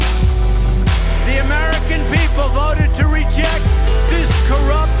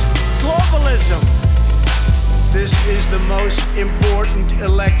This is the most important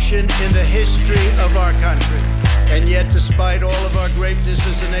election in the history of our country. And yet, despite all of our greatness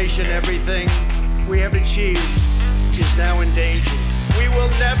as a nation, everything we have achieved is now in danger. We will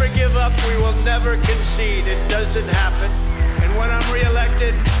never give up. We will never concede. It doesn't happen. And when I'm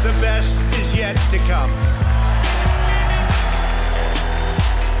reelected, the best is yet to come.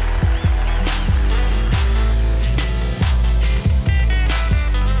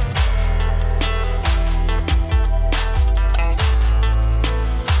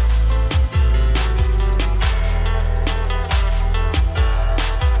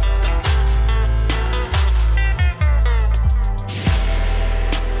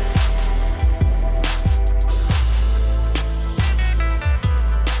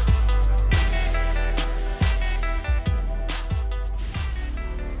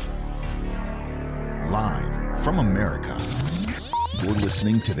 From America, you're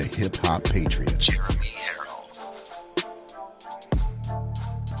listening to the Hip Hop Patriot, Jeremy Herrell.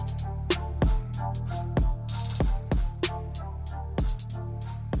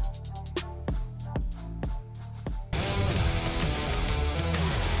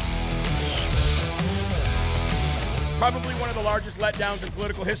 Probably one of the largest letdowns in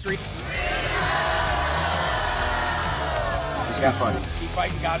political history. Just have fun. Keep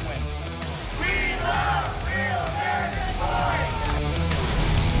fighting, God wins. We love real American boys!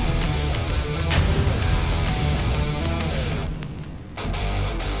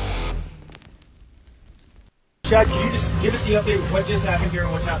 Chad, can you just give us the update of what just happened here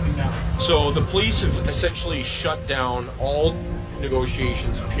and what's happening now? So the police have essentially shut down all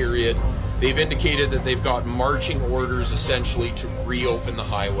negotiations, period. They've indicated that they've got marching orders essentially to reopen the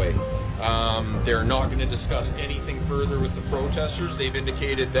highway. They're not going to discuss anything further with the protesters. They've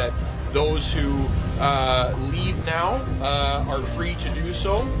indicated that those who leave now are free to do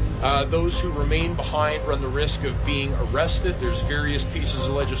so. Those who remain behind run the risk of being arrested. There's various pieces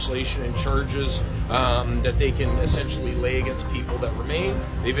of legislation and charges that they can essentially lay against people that remain.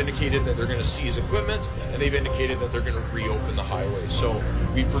 They've indicated that they're going to seize equipment, and they've indicated that they're going to reopen the highway. So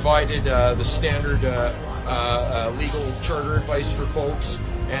we provided the standard legal charter advice for folks,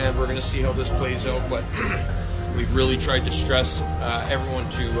 and we're going to see how this plays out. But we've really tried to stress everyone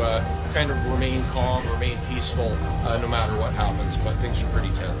to kind of remain calm, remain peaceful, no matter what happens. But things are pretty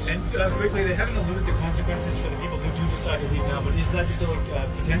tense. And quickly, they haven't alluded to consequences for the people who do decide to leave now, but is that still a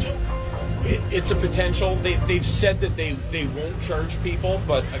potential? It's a potential. They've said that they won't charge people,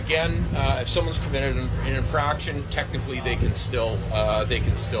 but again, if someone's committed an infraction, technically they can still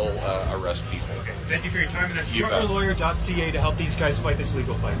arrest people. Okay. Thank you for your time, and that's truckerlawyer.ca to help these guys fight this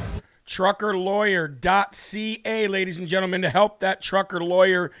legal fight. Truckerlawyer.ca, ladies and gentlemen, to help that trucker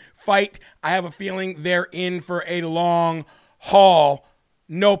lawyer fight. I have a feeling they're in for a long haul,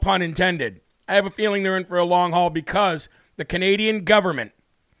 no pun intended. I have a feeling they're in for a long haul because the Canadian government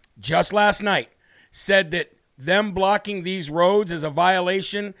just last night said that them blocking these roads is a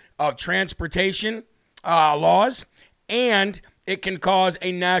violation of transportation laws, and it can cause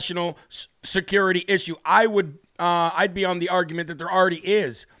a national security issue. I'd be on the argument that there already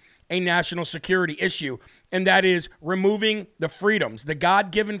is a national security issue, and that is removing the freedoms, the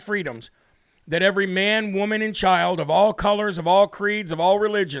God-given freedoms that every man, woman, and child of all colors, of all creeds, of all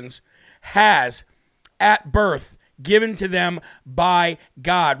religions has at birth, given to them by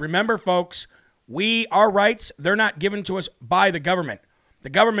God. Remember, folks, our rights, they're not given to us by the government. The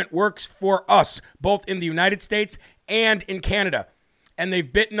government works for us, both in the United States and in Canada. And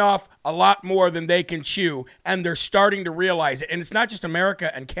they've bitten off a lot more than they can chew, and they're starting to realize it. And it's not just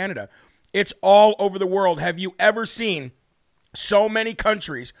America and Canada. It's all over the world. Have you ever seen so many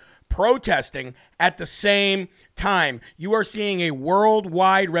countries protesting at the same time? You are seeing a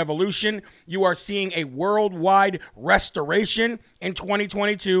worldwide revolution. You are seeing a worldwide restoration in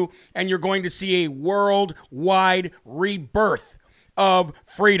 2022, and you're going to see a worldwide rebirth of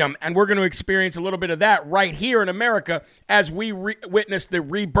freedom. And we're going to experience a little bit of that right here in America as we witness the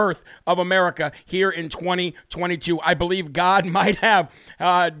rebirth of America here in 2022. I believe God might have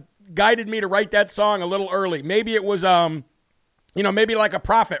guided me to write that song a little early. Maybe it was maybe like a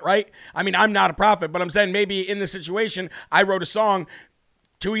prophet, right? I mean, I'm not a prophet, but I'm saying maybe in this situation, I wrote a song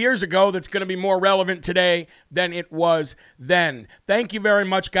 2 years ago that's going to be more relevant today than it was then. Thank you very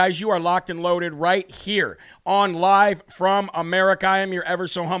much, guys. You are locked and loaded right here on Live from America. I am your ever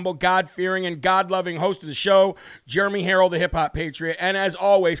so humble, God-fearing, and God-loving host of the show, Jeremy Harrell, the Hip Hop Patriot. And as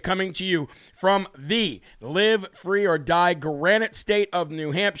always, coming to you from the Live Free or Die Granite State of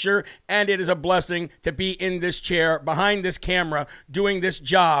New Hampshire. And it is a blessing to be in this chair, behind this camera, doing this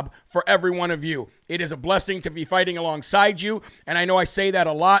job for every one of you. It is a blessing to be fighting alongside you. And I know I say that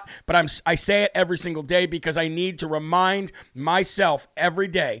a lot, but I say it every single day because I need to remind myself every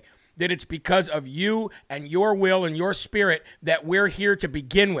day that it's because of you and your will and your spirit that we're here to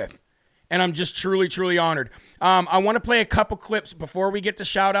begin with. And I'm just truly, truly honored. I want to play a couple clips before we get to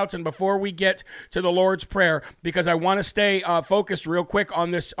shout outs and before we get to the Lord's Prayer, because I want to stay focused real quick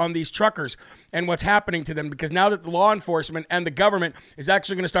on these truckers and what's happening to them, because now that the law enforcement and the government is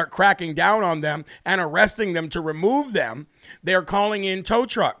actually going to start cracking down on them and arresting them to remove them, they're calling in tow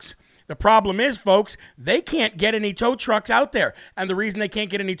trucks. The problem is, folks, they can't get any tow trucks out there. And the reason they can't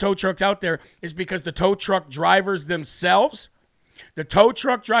get any tow trucks out there is because the tow truck drivers themselves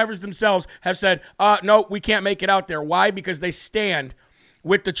have said, no, we can't make it out there. Why? Because they stand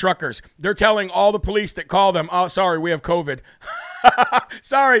with the truckers. They're telling all the police that call them, oh, sorry, we have COVID.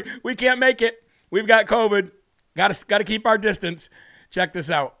 Sorry, we can't make it. We've got COVID. Got to keep our distance. Check this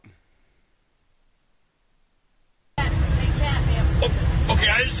out. Okay,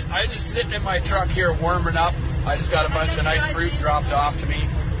 I just sitting in my truck here warming up. I just got a bunch of nice fruit dropped off to me.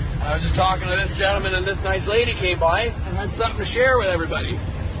 I was just talking to this gentleman, and this nice lady came by and had something to share with everybody.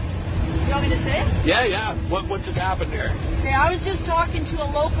 You want me to say it? Yeah. What just happened here? Okay, I was just talking to a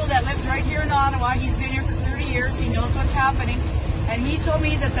local that lives right here in Ottawa. He's been here for 30 years. He knows what's happening. And he told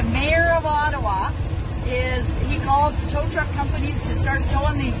me that the mayor of Ottawa he called the tow truck companies to start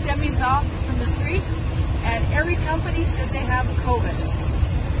towing these semis off from the streets. And every company said they have COVID.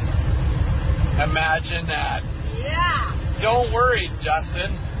 Imagine that. Yeah. Don't worry,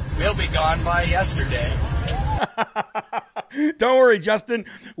 Justin. We'll be gone by yesterday. Don't worry, Justin.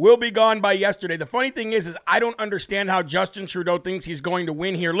 We'll be gone by yesterday. The funny thing is I don't understand how Justin Trudeau thinks he's going to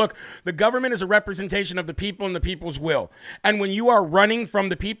win here. Look, the government is a representation of the people and the people's will. And when you are running from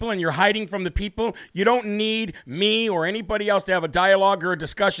the people and you're hiding from the people, you don't need me or anybody else to have a dialogue or a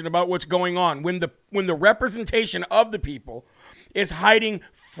discussion about what's going on. When the representation of the people is hiding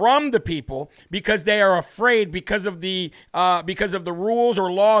from the people because they are afraid because of the rules or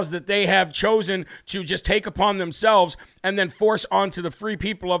laws that they have chosen to just take upon themselves and then force onto the free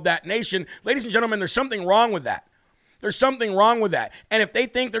people of that nation. Ladies and gentlemen, there's something wrong with that. There's something wrong with that. And if they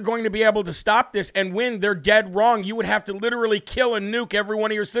think they're going to be able to stop this and win, they're dead wrong. You would have to literally kill and nuke every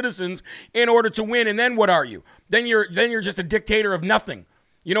one of your citizens in order to win. And then what are you? Then you're just a dictator of nothing.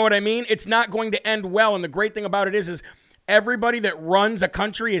 You know what I mean? It's not going to end well. And the great thing about it is everybody that runs a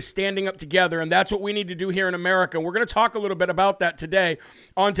country is standing up together, and that's what we need to do here in America. We're going to talk a little bit about that today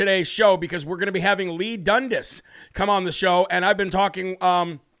on today's show because we're going to be having Lee Dundas come on the show, and I've been talking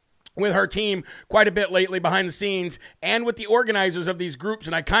with her team quite a bit lately behind the scenes and with the organizers of these groups,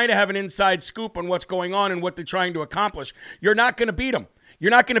 and I kind of have an inside scoop on what's going on and what they're trying to accomplish. You're not going to beat them.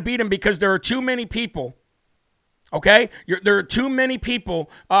 You're not going to beat them because there are too many people. Okay? There are too many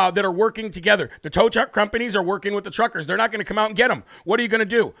people that are working together. The tow truck companies are working with the truckers. They're not going to come out and get them. What are you going to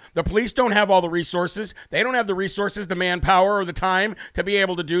do? The police don't have all the resources. They don't have the resources, the manpower, or the time to be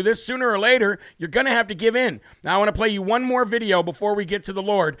able to do this. Sooner or later, you're going to have to give in. Now, I want to play you one more video before we get to the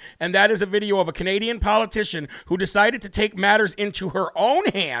Lord, and that is a video of a Canadian politician who decided to take matters into her own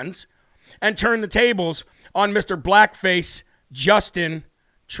hands and turn the tables on Mr. Blackface Justin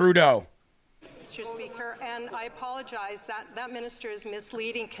Trudeau. Mr. Speaker, and I apologize that minister is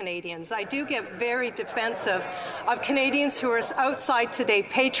misleading Canadians. I do get very defensive of Canadians who are outside today,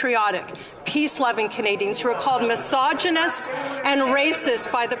 patriotic, peace-loving Canadians who are called misogynist and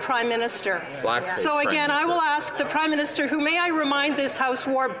racist by the Prime Minister. Blackface, so again, I will ask the Prime Minister, who may I remind this House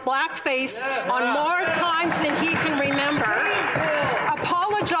wore blackface on more times than he can remember,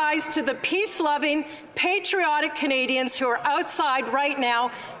 apologize to the peace-loving, patriotic Canadians who are outside right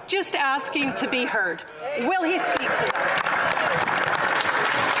now just asking to be heard. Will he speak to them?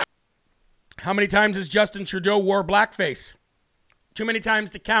 How many times has Justin Trudeau wore blackface? Too many times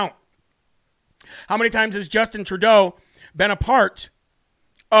to count. How many times has Justin Trudeau been a part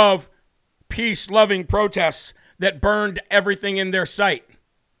of peace-loving protests that burned everything in their sight,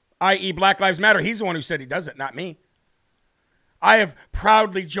 i.e. Black Lives Matter? He's the one who said he does it, not me. I have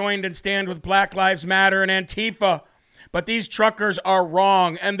proudly joined and stand with Black Lives Matter and Antifa. But these truckers are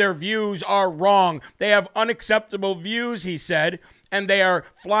wrong, and their views are wrong. They have unacceptable views, he said, and they are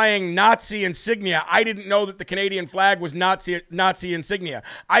flying Nazi insignia. I didn't know that the Canadian flag was Nazi insignia.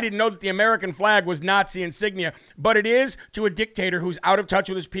 I didn't know that the American flag was Nazi insignia, but it is to a dictator who's out of touch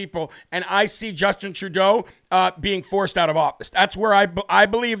with his people, and I see Justin Trudeau being forced out of office. That's where I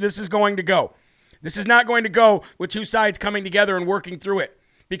believe this is going to go. This is not going to go with two sides coming together and working through it,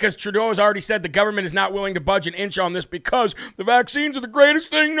 because Trudeau has already said the government is not willing to budge an inch on this because the vaccines are the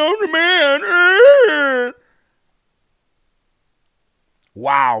greatest thing known to man.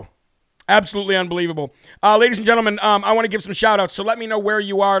 Wow. Absolutely unbelievable. Ladies and gentlemen, I want to give some shout-outs, so let me know where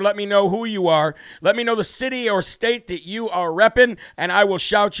you are. Let me know who you are. Let me know the city or state that you are repping, and I will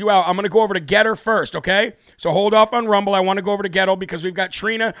shout you out. I'm going to go over to Getter first, okay? So hold off on Rumble. I want to go over to Getter because we've got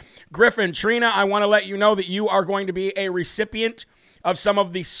Trina Griffin. Trina, I want to let you know that you are going to be a recipient of some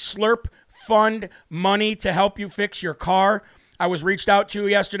of the Slurp Fund money to help you fix your car. I was reached out to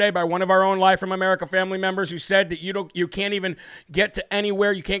yesterday by one of our own Live from America family members who said that you can't even get to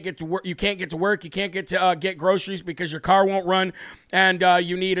anywhere. You can't get to work. You can't get to work. You can't get to get groceries because your car won't run, and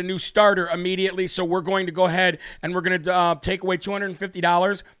you need a new starter immediately. So we're going to go ahead and we're going to take away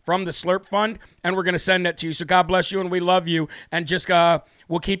 $250 from the Slurp Fund, and we're going to send that to you. So God bless you, and we love you, and just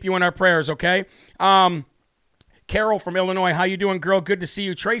we'll keep you in our prayers, okay? Carol from Illinois, how you doing, girl? Good to see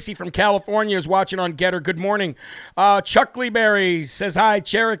you. Tracy from California is watching on Getter. Good morning. Chuckley Berries says, hi.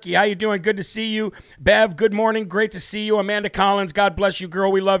 Cherokee, how you doing? Good to see you. Bev, good morning. Great to see you. Amanda Collins, God bless you,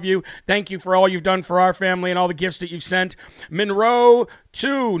 girl. We love you. Thank you for all you've done for our family and all the gifts that you've sent. Monroe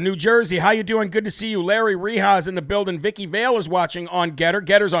 2, New Jersey, how you doing? Good to see you. Larry Reha's in the building. Vicky Vale is watching on Getter.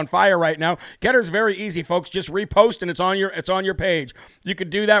 Getter's on fire right now. Getter's very easy, folks. Just repost and it's on your page. You could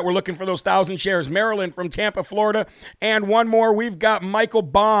do that. We're looking for those 1,000 shares. Marilyn from Tampa, Florida. And one more, we've got Michael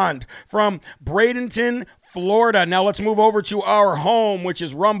Bond from Bradenton, Florida. Now let's move over to our home, which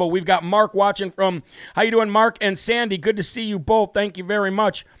is Rumble. We've got Mark watching from, how you doing, Mark and Sandy? Good to see you both. Thank you very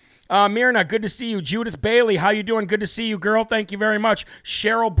much. Myrna, good to see you. Judith Bailey, how you doing? Good to see you, girl. Thank you very much.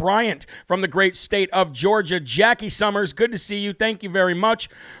 Cheryl Bryant from the great state of Georgia. Jackie Summers, good to see you. Thank you very much.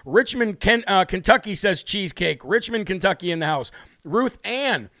 Richmond, Kentucky says cheesecake. Richmond, Kentucky in the house. Ruth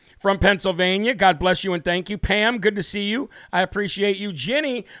Ann from Pennsylvania, God bless you and thank you. Pam, good to see you. I appreciate you.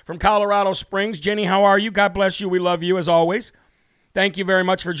 Jenny from Colorado Springs. Jenny, how are you? God bless you. We love you as always. Thank you very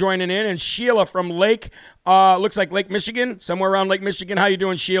much for joining in. And Sheila from looks like Lake Michigan, somewhere around Lake Michigan. How you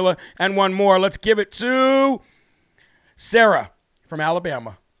doing, Sheila? And one more. Let's give it to Sarah from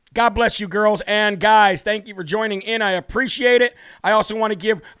Alabama. God bless you, girls and guys. Thank you for joining in. I appreciate it. I also want to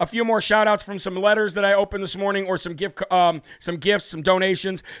give a few more shout-outs from some letters that I opened this morning, or some gifts, some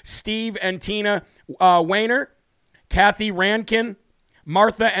donations. Steve and Tina Wayner, Kathy Rankin,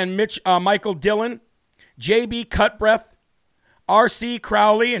 Martha and Michael Dillon, J.B. Cutbreath, R.C.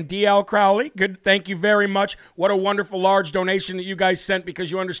 Crowley and D.L. Crowley. Good. Thank you very much. What a wonderful large donation that you guys sent, because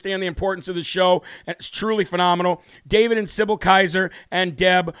you understand the importance of the show. And it's truly phenomenal. David and Sybil Kaiser and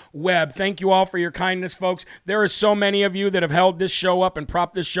Deb Webb. Thank you all for your kindness, folks. There are so many of you that have held this show up and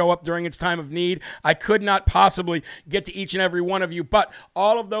propped this show up during its time of need. I could not possibly get to each and every one of you, but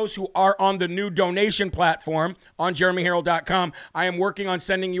all of those who are on the new donation platform on JeremyHerald.com, I am working on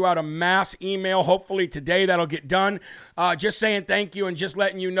sending you out a mass email. Hopefully today that'll get done. Just saying thank you and just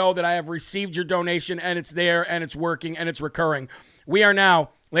letting you know that I have received your donation and it's there and it's working and it's recurring. We are now,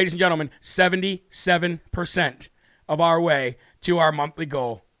 ladies and gentlemen, 77% of our way to our monthly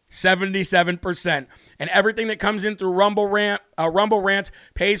goal. 77%. And everything that comes in through Rumble Rants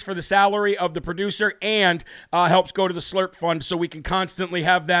pays for the salary of the producer and helps go to the Slurp Fund so we can constantly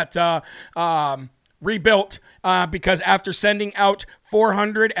have that rebuilt, because after sending out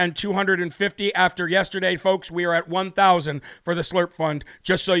 400 and 250 after yesterday, folks, we are at 1,000 for the Slurp Fund,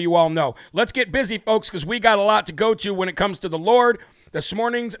 just so you all know. Let's get busy, folks, because we got a lot to go to when it comes to the Lord. This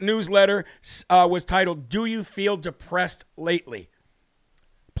morning's newsletter was titled, Do You Feel Depressed Lately?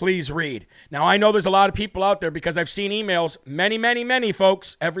 Please read. Now, I know there's a lot of people out there, because I've seen emails, many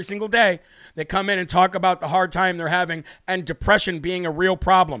folks, every single day, that come in and talk about the hard time they're having and depression being a real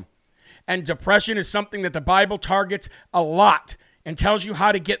problem. And depression is something that the Bible targets a lot and tells you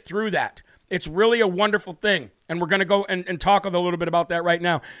how to get through that. It's really a wonderful thing. And we're going to go and talk a little bit about that right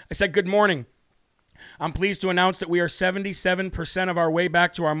now. I said, good morning. I'm pleased to announce that we are 77% of our way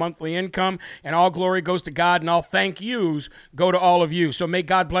back to our monthly income, and all glory goes to God, and all thank yous go to all of you. So may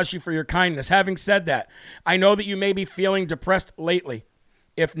God bless you for your kindness. Having said that, I know that you may be feeling depressed lately.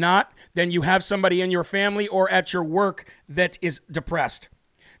 If not, then you have somebody in your family or at your work that is depressed.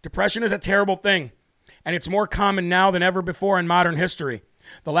 Depression is a terrible thing, and it's more common now than ever before in modern history.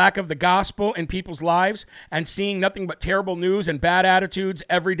 The lack of the gospel in people's lives and seeing nothing but terrible news and bad attitudes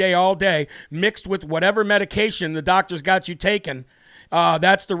every day, all day, mixed with whatever medication the doctors got you taking,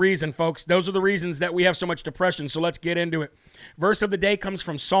 That's the reason, folks. Those are the reasons that we have so much depression. So let's get into it. Verse of the day comes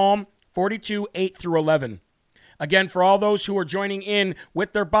from Psalm 42, 8 through 11. Again, for all those who are joining in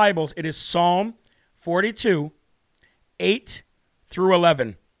with their Bibles, it is Psalm 42, 8 through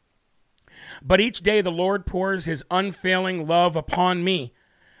 11. But each day the Lord pours his unfailing love upon me,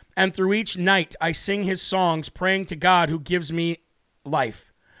 and through each night I sing his songs, praying to God who gives me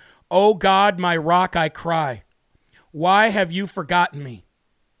life. O God, my rock, I cry. Why have you forgotten me?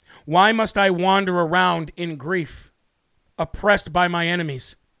 Why must I wander around in grief, oppressed by my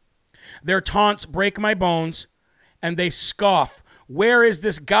enemies? Their taunts break my bones, and they scoff. Where is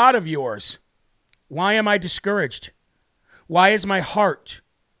this God of yours? Why am I discouraged? Why is my heart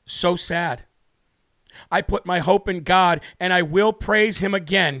so sad? I put my hope in God, and I will praise him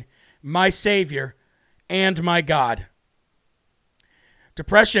again, my Savior and my God.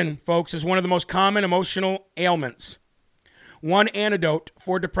 Depression, folks, is one of the most common emotional ailments. One antidote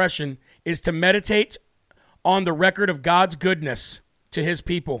for depression is to meditate on the record of God's goodness to his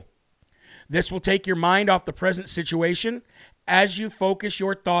people. This will take your mind off the present situation as you focus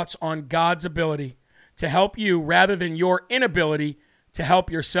your thoughts on God's ability to help you rather than your inability to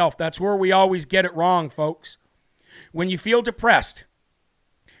help yourself. That's where we always get it wrong, folks. When you feel depressed,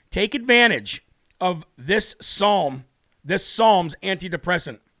 take advantage of this psalm's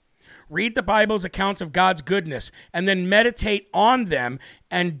antidepressant. Read the Bible's accounts of God's goodness and then meditate on them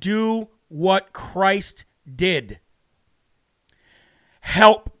and do what Christ did.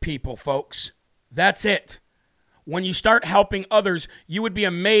 Help people, folks. That's it. When you start helping others, you would be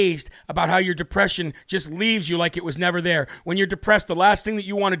amazed about how your depression just leaves you like it was never there. When you're depressed, the last thing that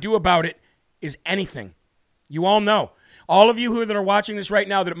you want to do about it is anything. You all know. All of you that are watching this right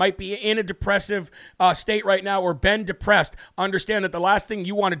now that might be in a depressive state right now or been depressed, understand that the last thing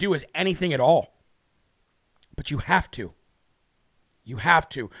you want to do is anything at all. But you have to. You have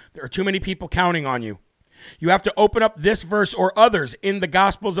to. There are too many people counting on you. You have to open up this verse or others in the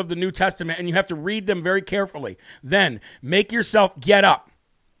Gospels of the New Testament, and you have to read them very carefully. Then make yourself get up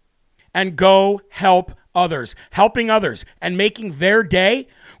and go help others. Helping others and making their day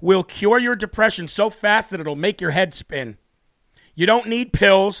will cure your depression so fast that it'll make your head spin. You don't need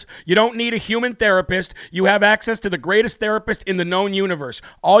pills. You don't need a human therapist. You have access to the greatest therapist in the known universe.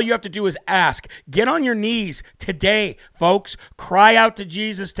 All you have to do is ask. Get on your knees today, folks. Cry out to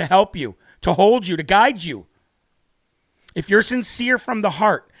Jesus to help you, to hold you, to guide you. If you're sincere from the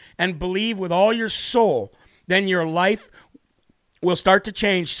heart and believe with all your soul, then your life will start to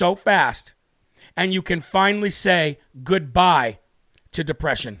change so fast, and you can finally say goodbye to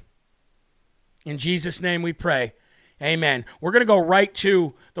depression. In Jesus' name we pray. Amen. We're going to go right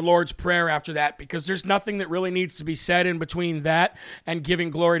to the Lord's Prayer after that because there's nothing that really needs to be said in between that and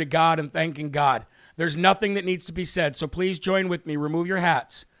giving glory to God and thanking God. There's nothing that needs to be said. So please join with me. Remove your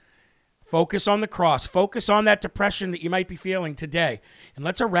hats. Focus on the cross. Focus on that depression that you might be feeling today. And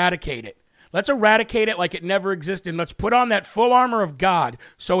let's eradicate it. Let's eradicate it like it never existed. Let's put on that full armor of God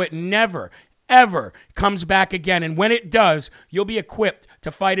so it never, ever comes back again. And when it does, you'll be equipped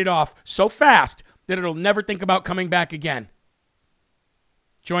to fight it off so fast that it'll never think about coming back again.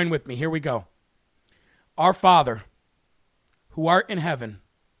 Join with me. Here we go. Our Father, who art in heaven,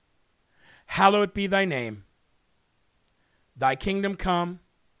 hallowed be thy name. Thy kingdom come,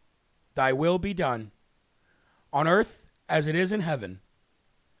 thy will be done, on earth as it is in heaven.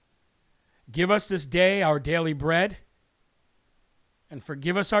 Give us this day our daily bread, and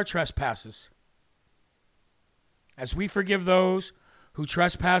forgive us our trespasses, as we forgive those who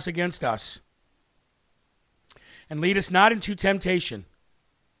trespass against us. And lead us not into temptation,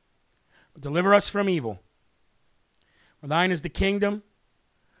 but deliver us from evil. For thine is the kingdom,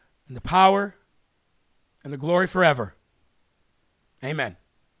 and the power, and the glory forever. Amen.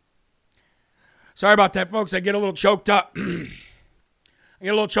 Sorry about that, folks. I get a little choked up. I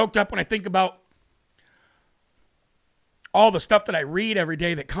get a little choked up when I think about all the stuff that I read every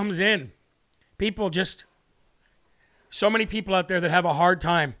day that comes in. So many people out there that have a hard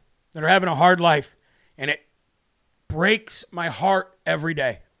time, that are having a hard life, and it breaks my heart every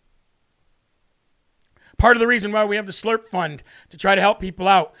day. Part of the reason why we have the Slurp Fund to try to help people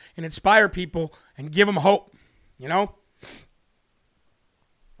out and inspire people and give them hope, you know?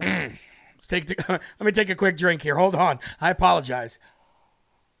 Let me take a quick drink here. Hold on. I apologize.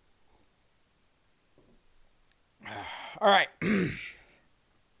 All right.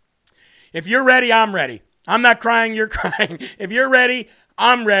 If you're ready, I'm ready. I'm not crying, you're crying. If you're ready,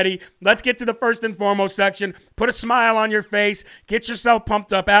 I'm ready. Let's get to the first and foremost section. Put a smile on your face. Get yourself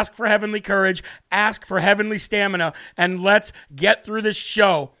pumped up. Ask for heavenly courage. Ask for heavenly stamina. And let's get through this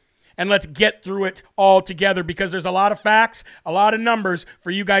show and let's get through it all together, because there's a lot of facts, a lot of numbers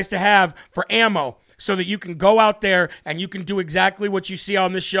for you guys to have for ammo so that you can go out there and you can do exactly what you see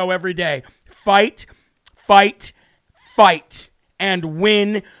on this show every day. Fight, fight, fight, and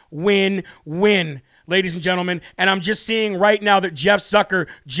win, win, win, ladies and gentlemen. And I'm just seeing right now that Jeff Zucker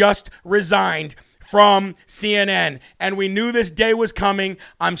just resigned from CNN, and we knew this day was coming.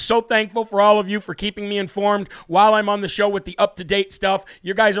 I'm so thankful for all of you for keeping me informed while I'm on the show with the up-to-date stuff.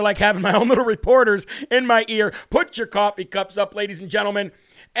 You guys are like having my own little reporters in my ear. Put your coffee cups up, ladies and gentlemen,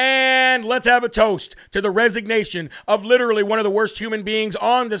 and let's have a toast to the resignation of literally one of the worst human beings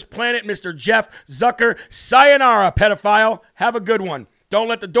on this planet, Mr. Jeff Zucker. Sayonara, pedophile. Have a good one. Don't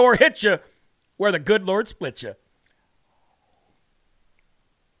let the door hit you where the good Lord split you.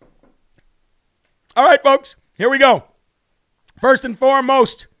 All right, folks, here we go. First and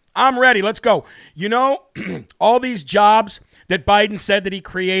foremost, I'm ready. Let's go. You know, all these jobs that Biden said that he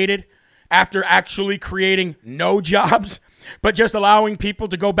created after actually creating no jobs, but just allowing people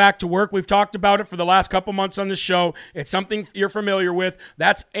to go back to work. We've talked about it for the last couple months on the show. It's something you're familiar with.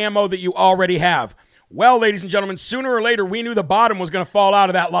 That's ammo that you already have. Well, ladies and gentlemen, sooner or later, we knew the bottom was going to fall out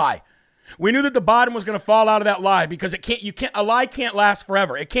of that lie. We knew that the bottom was going to fall out of that lie, because a lie can't last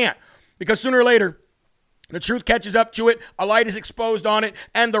forever. It can't. Because sooner or later, the truth catches up to it, a light is exposed on it,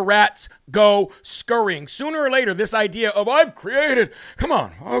 and the rats go scurrying. Sooner or later, this idea of I've created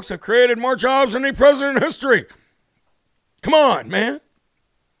more jobs than any president in history. Come on, man.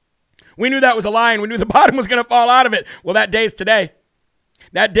 We knew that was a lie, and we knew the bottom was going to fall out of it. Well, that day is today.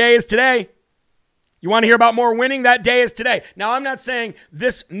 That day is today. You want to hear about more winning? That day is today. Now, I'm not saying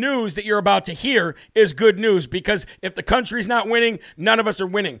this news that you're about to hear is good news, because if the country's not winning, none of us are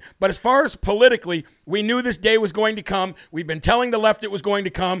winning. But as far as politically, we knew this day was going to come. We've been telling the left it was going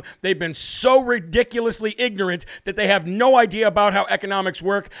to come. They've been so ridiculously ignorant that they have no idea about how economics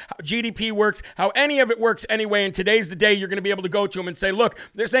work, how GDP works, how any of it works anyway. And today's the day you're going to be able to go to them and say, look,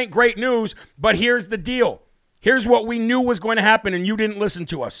 this ain't great news, but here's the deal. Here's what we knew was going to happen, and you didn't listen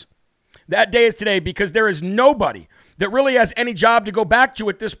to us. That day is today, because there is nobody that really has any job to go back to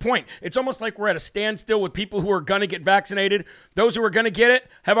at this point. It's almost like we're at a standstill with people who are going to get vaccinated. Those who are going to get it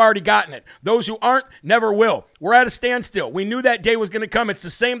have already gotten it. Those who aren't never will. We're at a standstill. We knew that day was going to come. It's the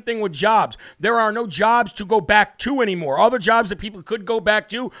same thing with jobs. There are no jobs to go back to anymore. All the jobs that people could go back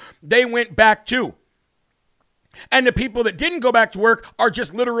to, they went back to. And the people that didn't go back to work are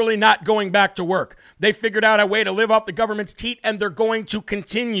just literally not going back to work. They figured out a way to live off the government's teat, and they're going to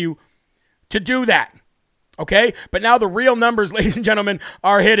continue to do that, okay? But now the real numbers, ladies and gentlemen,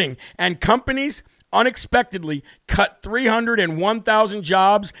 are hitting. And companies unexpectedly cut 301,000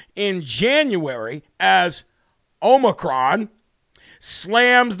 jobs in January as Omicron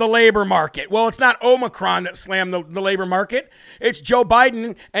slams the labor market. Well, it's not Omicron that slammed the labor market. It's Joe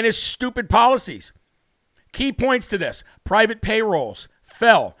Biden and his stupid policies. Key points to this: private payrolls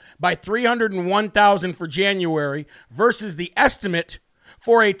fell by 301,000 for January versus the estimate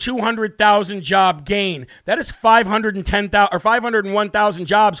for a 200,000 job gain. That is 501,000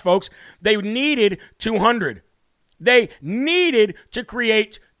 jobs, folks. They needed 200. They needed to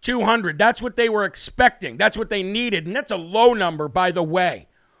create 200. That's what they were expecting. That's what they needed. And that's a low number, by the way.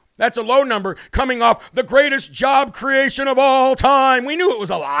 That's a low number coming off the greatest job creation of all time. We knew it was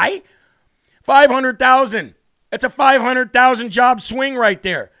a lie. 500,000. It's a 500,000 job swing right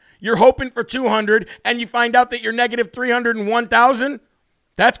there. You're hoping for 200, and you find out that you're negative 301,000.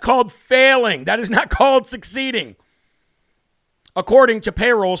 That's called failing. That is not called succeeding, according to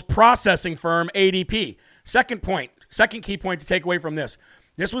payroll's processing firm ADP. Second key point to take away from this.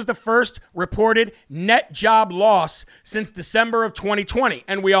 This was the first reported net job loss since December of 2020.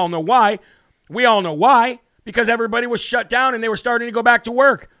 And we all know why. Because everybody was shut down and they were starting to go back to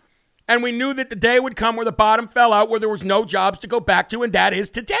work. And we knew that the day would come where the bottom fell out, where there was no jobs to go back to, and that is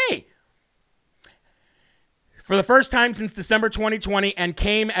today. For the first time since December 2020, and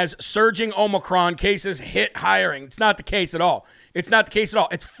came as surging Omicron cases hit hiring. It's not the case at all.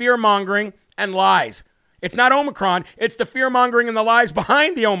 It's fear-mongering and lies. It's not Omicron. It's the fear-mongering and the lies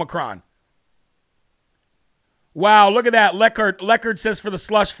behind the Omicron. Wow, look at that. Leckard says for the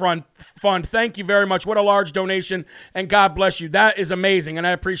slush fund. Thank you very much. What a large donation, and God bless you. That is amazing, and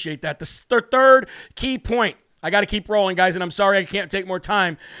I appreciate that. The third key point. I got to keep rolling, guys, and I'm sorry I can't take more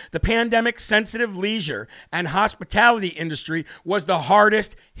time. The pandemic-sensitive leisure and hospitality industry was the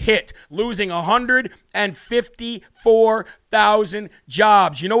hardest hit, losing 154,000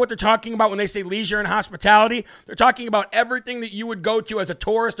 jobs. You know what they're talking about when they say leisure and hospitality? They're talking about everything that you would go to as a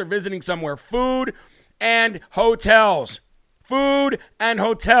tourist or visiting somewhere. Food and hotels. Food and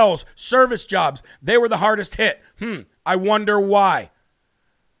hotels. Service jobs. They were the hardest hit. I wonder why.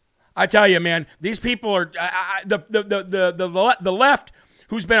 I tell you, man, these people are the left,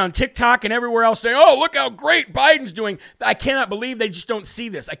 who's been on TikTok and everywhere else saying, oh, look how great Biden's doing. I cannot believe they just don't see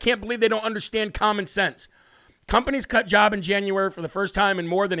this. I can't believe they don't understand common sense. Companies cut jobs in January for the first time in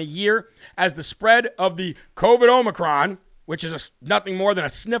more than a year as the spread of the COVID Omicron, which is nothing more than a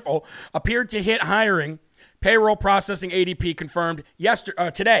sniffle, appeared to hit hiring. Payroll processing ADP confirmed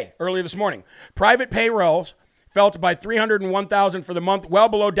today, earlier this morning. Private payrolls fell by 301,000 for the month, well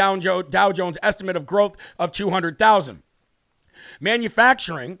below Dow Jones' estimate of growth of 200,000.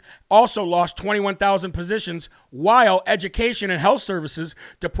 Manufacturing also lost 21,000 positions, while education and health services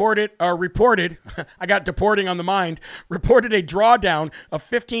reported a drawdown of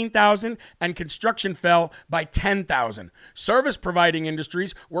 15,000, and construction fell by 10,000. Service providing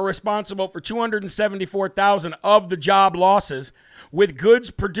industries were responsible for 274,000 of the job losses, with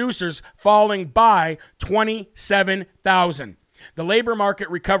goods producers falling by 27,000. The labor market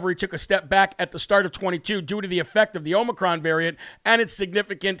recovery took a step back at the start of 22 due to the effect of the Omicron variant and its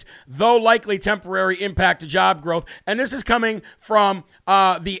significant, though likely temporary, impact to job growth. And this is coming from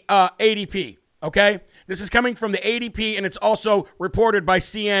the ADP, okay? This is coming from the ADP, and it's also reported by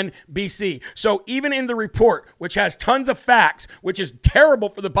CNBC. So even in the report, which has tons of facts, which is terrible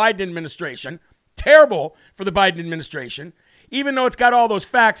for the Biden administration, even though it's got all those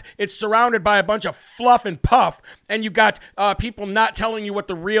facts, it's surrounded by a bunch of fluff and puff, and you got people not telling you what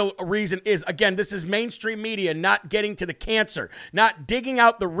the real reason is. Again, this is mainstream media not getting to the cancer, not digging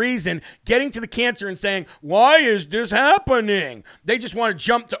out the reason, getting to the cancer and saying, why is this happening? They just want to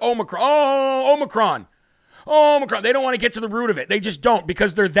jump to Omicron. Oh, Omicron. They don't want to get to the root of it. They just don't,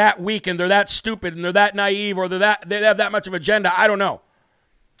 because they're that weak and they're that stupid and they're that naive, or they have that much of agenda. I don't know.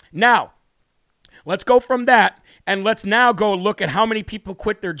 Now, let's go from that. And let's now go look at how many people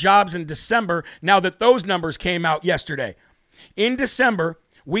quit their jobs in December now that those numbers came out yesterday. In December,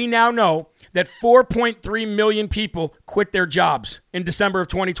 we now know that 4.3 million people quit their jobs in December of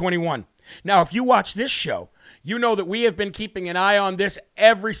 2021. Now, if you watch this show, you know that we have been keeping an eye on this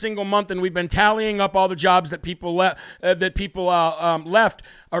every single month, and we've been tallying up all the jobs that people left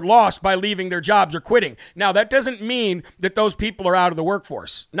or lost by leaving their jobs or quitting. Now, that doesn't mean that those people are out of the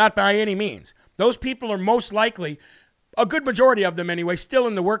workforce, not by any means. Those people are most likely, a good majority of them anyway, still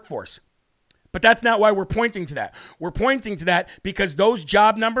in the workforce. But that's not why we're pointing to that. We're pointing to that because those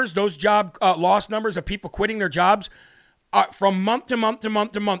job numbers, those job loss numbers of people quitting their jobs, from month to month to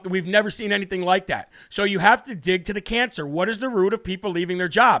month to month, we've never seen anything like that. So you have to dig to the cancer. What is the root of people leaving their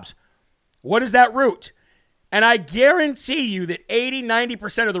jobs? What is that root? And I guarantee you that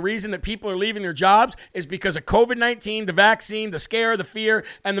 80-90% of the reason that people are leaving their jobs is because of COVID-19, the vaccine, the scare, the fear,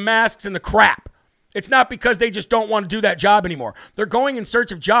 and the masks and the crap. It's not because they just don't want to do that job anymore. They're going in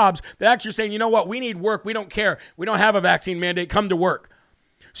search of jobs that actually are saying, you know what, we need work. We don't care. We don't have a vaccine mandate. Come to work.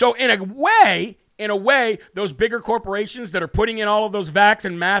 So in a way, those bigger corporations that are putting in all of those vax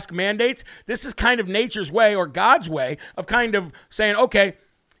and mask mandates, this is kind of nature's way or God's way of kind of saying, okay,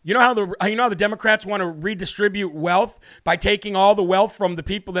 you know how the Democrats want to redistribute wealth by taking all the wealth from the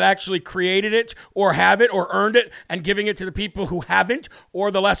people that actually created it or have it or earned it and giving it to the people who haven't or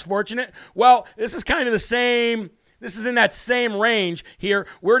the less fortunate? Well, this is kind of the same. This is in that same range here.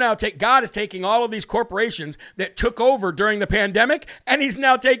 God is taking all of these corporations that took over during the pandemic, and he's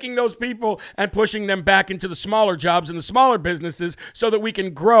now taking those people and pushing them back into the smaller jobs and the smaller businesses so that we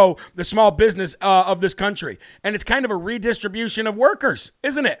can grow the small business of this country. And it's kind of a redistribution of workers,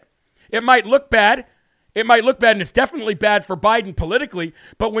 isn't it? It might look bad. And it's definitely bad for Biden politically,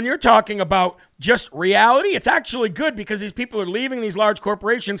 but when you're talking about just reality, it's actually good because these people are leaving these large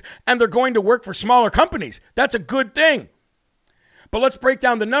corporations and they're going to work for smaller companies. That's a good thing. But let's break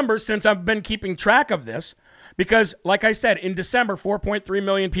down the numbers since I've been keeping track of this because, like I said, in December, 4.3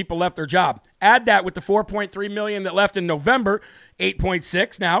 million people left their job. Add that with the 4.3 million that left in November,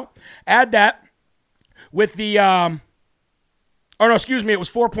 8.6 now. Add that with the... it was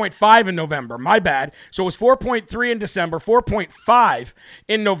 4.5 in November. My bad. So it was 4.3 in December, 4.5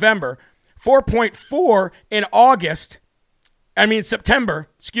 in November, 4.4 in September,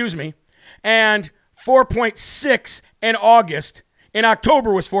 and 4.6 in August. In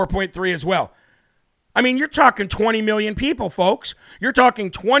October was 4.3 as well. I mean, you're talking 20 million people, folks. You're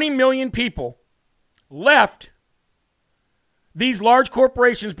talking 20 million people left these large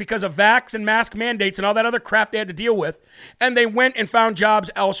corporations because of vax and mask mandates and all that other crap they had to deal with, and they went and found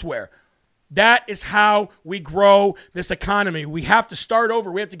jobs elsewhere. That is how we grow this economy. We have to start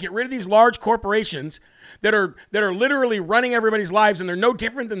over. We have to get rid of these large corporations that are literally running everybody's lives, and they're no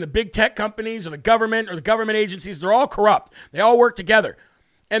different than the big tech companies or the government agencies. They're all corrupt. They all work together,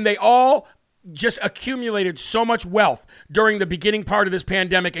 and they all just accumulated so much wealth during the beginning part of this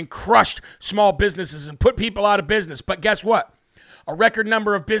pandemic and crushed small businesses and put people out of business. But guess what? A record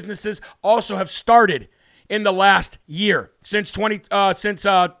number of businesses also have started in the last year. Since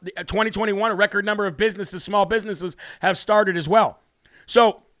 2021, a record number of businesses, small businesses, have started as well.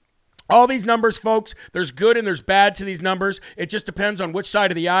 So all these numbers, folks, there's good and there's bad to these numbers. It just depends on which side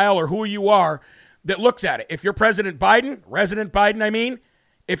of the aisle or who you are that looks at it. If you're Resident Biden,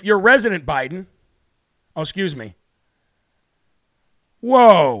 if you're Resident Biden, excuse me,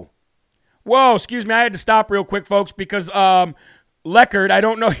 excuse me, I had to stop real quick, folks, because Leckard, I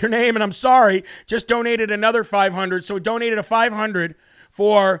don't know your name, and I'm sorry, just donated another $500. So donated a $500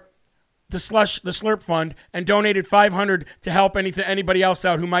 for the Slurp Fund and donated $500 to help anybody else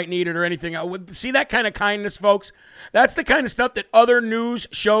out who might need it or anything. See that kind of kindness, folks? That's the kind of stuff that other news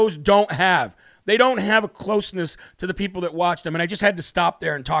shows don't have. They don't have a closeness to the people that watch them, and I just had to stop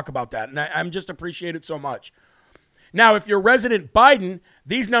there and talk about that, and I'm just appreciate it so much. Now, if you're Resident Biden,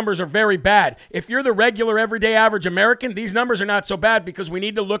 these numbers are very bad. If you're the regular, everyday, average American, these numbers are not so bad because we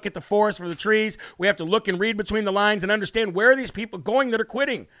need to look at the forest for the trees. We have to look and read between the lines and understand where are these people going that are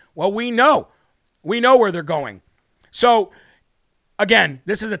quitting. Well, we know. We know where they're going. So, again,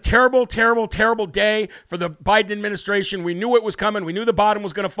 this is a terrible, terrible, terrible day for the Biden administration. We knew it was coming. We knew the bottom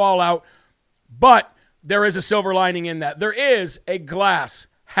was going to fall out. But there is a silver lining in that. There is a glass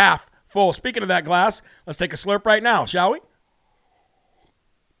half full. Speaking of that glass, let's take a slurp right now, shall we?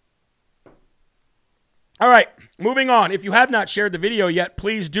 All right, moving on. If you have not shared the video yet,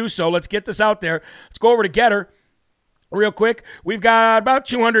 please do so. Let's get this out there. Let's go over to Getter real quick. We've got about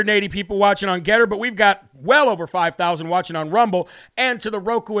 280 people watching on Getter, but we've got well over 5,000 watching on Rumble. And to the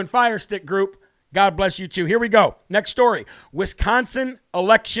Roku and Fire Stick group, God bless you too. Here we go. Next story. Wisconsin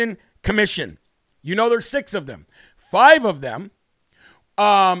Election Commission. You know there's 6 of them. 5 of them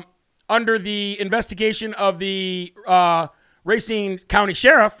under the investigation of the Racine County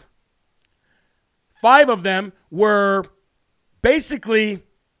Sheriff. 5 of them were basically,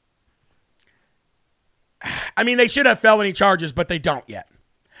 they should have felony charges, but they don't yet.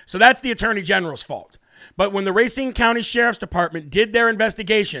 So that's the Attorney General's fault. But when the Racine County Sheriff's Department did their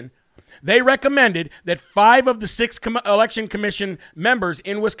investigation, they recommended that 5 of the 6 election commission members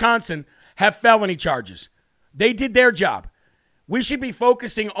in Wisconsin have felony charges. They did their job. We should be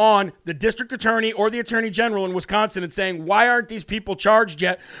focusing on the district attorney or the attorney general in Wisconsin and saying, why aren't these people charged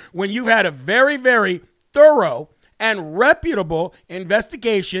yet when you've had a very, very thorough and reputable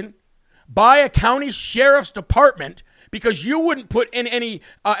investigation by a county sheriff's department, because you wouldn't put in any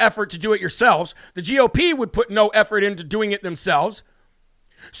effort to do it yourselves. The GOP would put no effort into doing it themselves.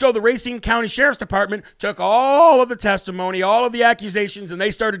 So the Racine County Sheriff's Department took all of the testimony, all of the accusations, and they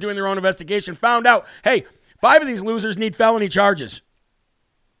started doing their own investigation, found out, hey, 5 of these losers need felony charges.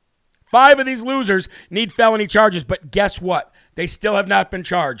 5 of these losers need felony charges, but guess what? They still have not been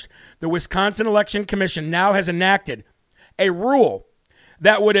charged. The Wisconsin Election Commission now has enacted a rule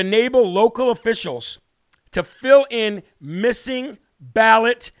that would enable local officials to fill in missing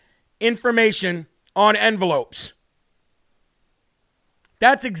ballot information on envelopes.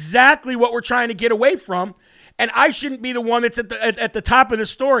 That's exactly what we're trying to get away from, and I shouldn't be the one that's at the top of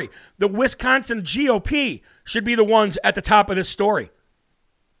this story. The Wisconsin GOP should be the ones at the top of this story.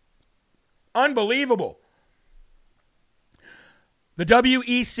 Unbelievable. The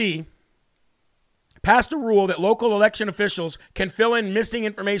WEC passed a rule that local election officials can fill in missing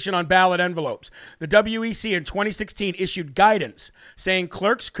information on ballot envelopes. The WEC in 2016 issued guidance saying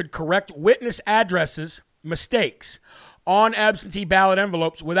clerks could correct witness addresses mistakes on absentee ballot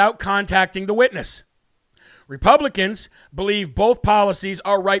envelopes without contacting the witness. Republicans believe both policies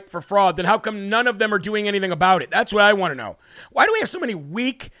are ripe for fraud. Then how come none of them are doing anything about it? That's what I want to know. Why do we have so many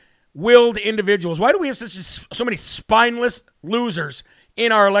weak-willed individuals? Why do we have so many spineless losers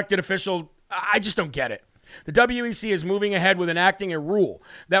in our elected official? I just don't get it. The WEC is moving ahead with enacting a rule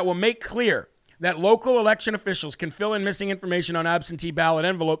that will make clear that local election officials can fill in missing information on absentee ballot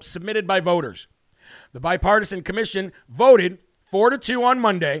envelopes submitted by voters. The bipartisan commission voted 4-2 on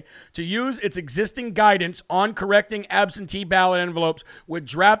Monday to use its existing guidance on correcting absentee ballot envelopes with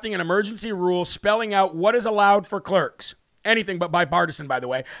drafting an emergency rule spelling out what is allowed for clerks. Anything but bipartisan, by the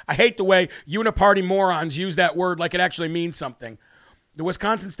way. I hate the way uniparty morons use that word like it actually means something. The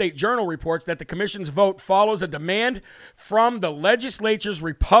Wisconsin State Journal reports that the commission's vote follows a demand from the legislature's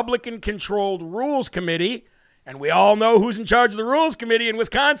Republican-controlled Rules Committee, and we all know who's in charge of the Rules Committee in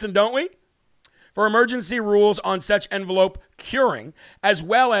Wisconsin, don't we? For emergency rules on such envelope curing, as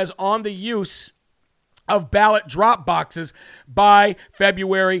well as on the use of ballot drop boxes by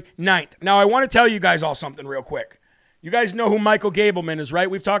February 9th. Now, I want to tell you guys all something real quick. You guys know who Michael Gableman is, right?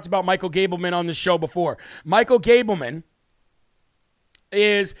 We've talked about Michael Gableman on this show before. Michael Gableman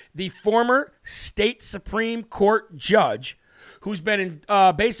is the former state Supreme Court judge who's been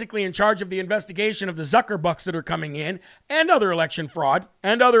basically in charge of the investigation of the Zuckerbucks that are coming in and other election fraud,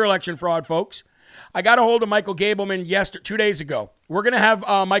 folks. I got a hold of Michael Gableman 2 days ago. We're going to have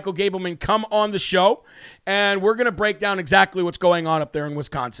Michael Gableman come on the show, and we're going to break down exactly what's going on up there in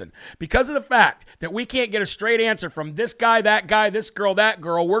Wisconsin. Because of the fact that we can't get a straight answer from this guy, this girl, that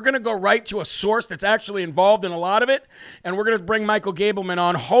girl, we're going to go right to a source that's actually involved in a lot of it, and we're going to bring Michael Gableman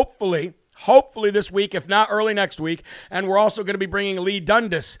on, hopefully this week, if not early next week. And we're also going to be bringing Lee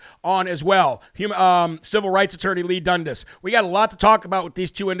Dundas on as well, civil rights attorney Lee Dundas. We got a lot to talk about with these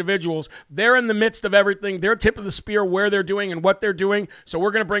two individuals. They're in the midst of everything. They're tip of the spear where they're doing and what they're doing. So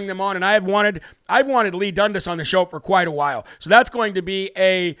we're going to bring them on. And I've wanted Lee Dundas on the show for quite a while. So that's going to be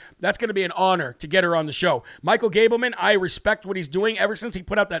an honor to get her on the show. Michael Gableman, I respect what he's doing ever since he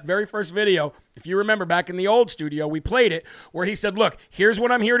put out that very first video. If you remember back in the old studio, we played it where he said, look, here's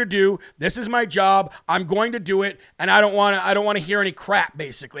what I'm here to do. This is my job. I'm going to do it. And I don't want to hear any crap,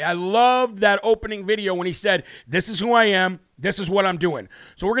 basically. I loved that opening video when he said, this is who I am. This is what I'm doing.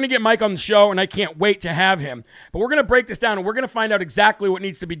 So we're going to get Mike on the show, and I can't wait to have him. But we're going to break this down, and we're going to find out exactly what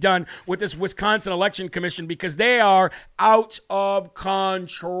needs to be done with this Wisconsin Election Commission because they are out of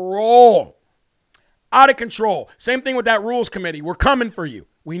control. Out of control. Same thing with that Rules Committee. We're coming for you.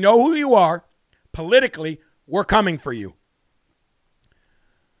 We know who you are. Politically, we're coming for you.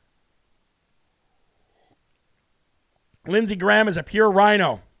 Lindsey Graham is a pure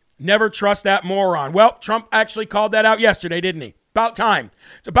rhino. Never trust that moron. Well, Trump actually called that out yesterday, didn't he? About time.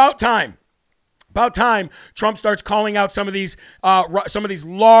 It's about time. About time Trump starts calling out some of these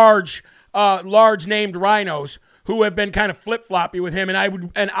large named rhinos who have been kind of flip-floppy with him. And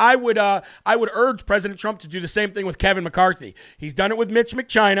I would urge President Trump to do the same thing with Kevin McCarthy. He's done it with Mitch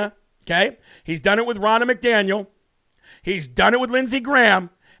McChina. Okay? He's done it with Ronna McDaniel. He's done it with Lindsey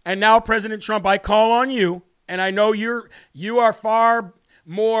Graham. And now, President Trump, I call on you, and I know you are far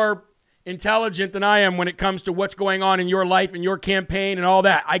more intelligent than I am when it comes to what's going on in your life and your campaign and all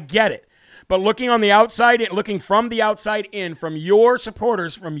that. I get it. But looking from the outside in, from your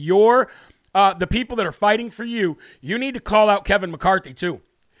supporters, from the people that are fighting for you, you need to call out Kevin McCarthy too.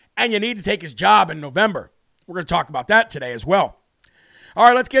 And you need to take his job in November. We're going to talk about that today as well. All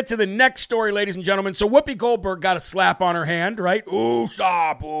right, let's get to the next story, ladies and gentlemen. So Whoopi Goldberg got a slap on her hand, right?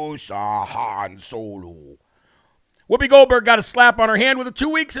 Usa, Busa, Han Solo. Whoopi Goldberg got a slap on her hand with a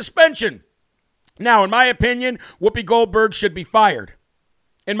 2-week suspension. Now, in my opinion, Whoopi Goldberg should be fired.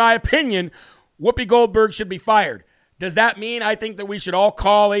 In my opinion, Whoopi Goldberg should be fired. Does that mean I think that we should all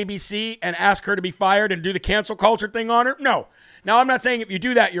call ABC and ask her to be fired and do the cancel culture thing on her? No. Now, I'm not saying if you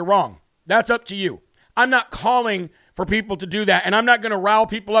do that, you're wrong. That's up to you. I'm not calling for people to do that, and I'm not going to rile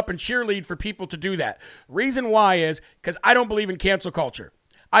people up and cheerlead for people to do that. Reason why is because I don't believe in cancel culture.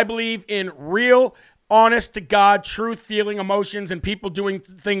 I believe in real, honest-to-God, truth-feeling emotions and people doing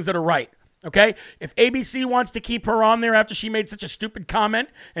things that are right. Okay? If ABC wants to keep her on there after she made such a stupid comment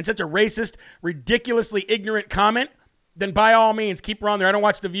and such a racist, ridiculously ignorant comment, then by all means, keep her on there. I don't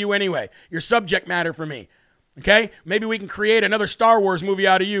watch The View anyway. You're subject matter for me. Okay? Maybe we can create another Star Wars movie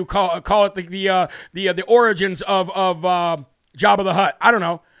out of you. Call it the origins of Jabba the Hutt. I don't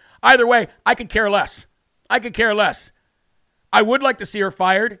know. Either way, I could care less. I would like to see her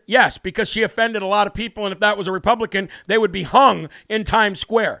fired, yes, because she offended a lot of people, and if that was a Republican, they would be hung in Times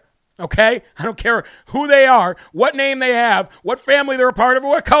Square. Okay? I don't care who they are, what name they have, what family they're a part of, or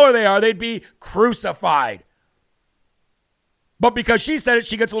what color they are, they'd be crucified. But because she said it,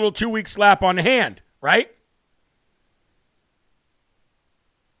 she gets a little 2-week slap on the hand, right?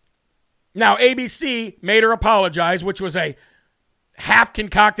 Now, ABC made her apologize, which was a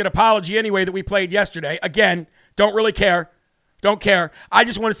half-concocted apology anyway that we played yesterday. Again, don't really care. Don't care. I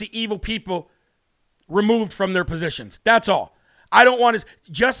just want to see evil people removed from their positions. That's all. I don't want to,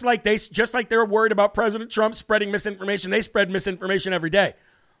 just like they're worried about President Trump spreading misinformation, they spread misinformation every day.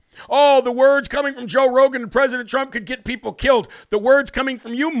 Oh, the words coming from Joe Rogan and President Trump could get people killed. The words coming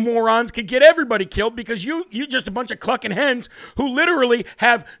from you morons could get everybody killed because you just a bunch of clucking hens who literally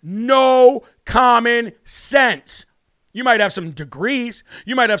have no common sense. You might have some degrees.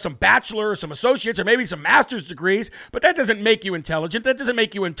 You might have some bachelor or some associates or maybe some master's degrees, but that doesn't make you intelligent. That doesn't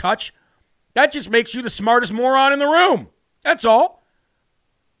make you in touch. That just makes you the smartest moron in the room. That's all.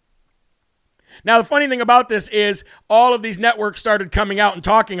 Now, the funny thing about this is all of these networks started coming out and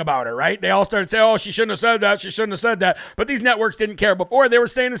talking about her, right? They all started saying, oh, she shouldn't have said that. She shouldn't have said that. But these networks didn't care before. They were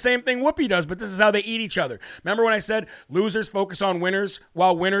saying the same thing Whoopi does, but this is how they eat each other. Remember when I said losers focus on winners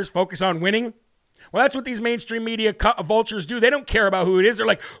while winners focus on winning? Well, that's what these mainstream media vultures do. They don't care about who it is. They're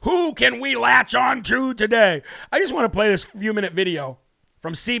like, who can we latch on to today? I just want to play this few-minute video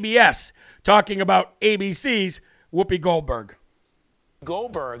from CBS talking about ABC's Whoopi Goldberg.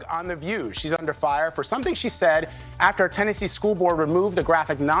 Goldberg on The View. She's under fire for something she said after a Tennessee school board removed a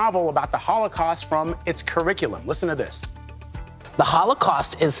graphic novel about the Holocaust from its curriculum. Listen to this. The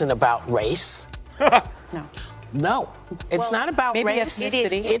Holocaust isn't about race. No, it's not about race.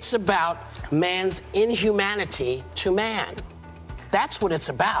 It's about man's inhumanity to man. That's what it's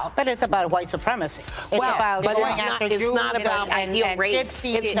about. But it's about white supremacy. It's about but going it's after not, it's Jews not about and race.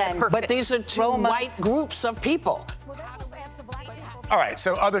 But these are two Romans. white groups of people. All right,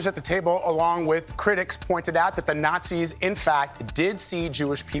 so others at the table, along with critics, pointed out that the Nazis, in fact, did see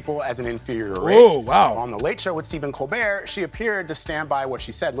Jewish people as an inferior race. Oh, wow. On The Late Show with Stephen Colbert, she appeared to stand by what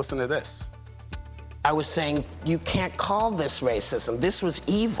she said. Listen to this. I was saying you can't call this racism. This was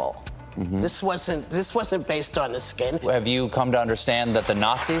evil. This wasn't based on the skin. Have you come to understand that the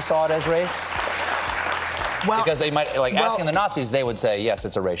Nazis saw it as race? Well, because they might, asking the Nazis, they would say, yes,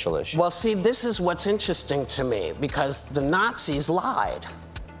 it's a racial issue. Well, see, this is what's interesting to me, because the Nazis lied.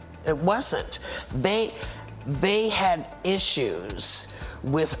 It wasn't. They had issues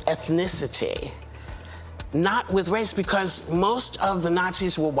with ethnicity, not with race, because most of the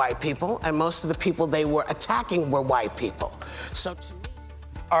Nazis were white people, and most of the people they were attacking were white people. So to me,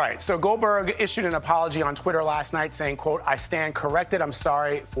 all right, so Goldberg issued an apology on Twitter last night saying, quote, I stand corrected. I'm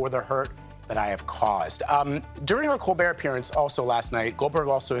sorry for the hurt that I have caused. During her Colbert appearance also last night, Goldberg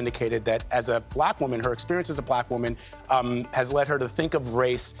also indicated that as a black woman, her experience as a black woman has led her to think of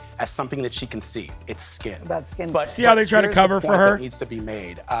race as something that she can see. It's skin. About skin. But see how they try to cover for her? That needs to be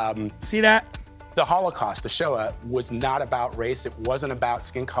made. See that? The Holocaust, the Shoah, was not about race. It wasn't about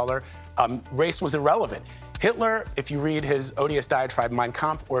skin color. Race was irrelevant. Hitler, if you read his odious diatribe Mein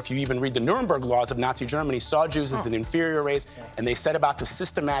Kampf, or if you even read the Nuremberg laws of Nazi Germany, saw Jews as an inferior race, and they set about to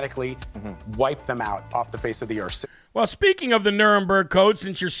systematically wipe them out off the face of the earth. Well, speaking of the Nuremberg Code,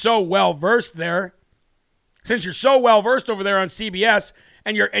 since you're so well versed there, since you're so well versed over there on CBS,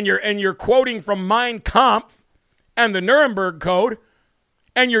 and you're quoting from Mein Kampf and the Nuremberg Code,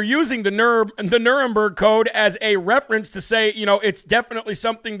 and you're using the Nuremberg Code as a reference to say, it's definitely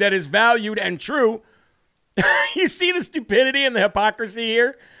something that is valued and true. You see the stupidity and the hypocrisy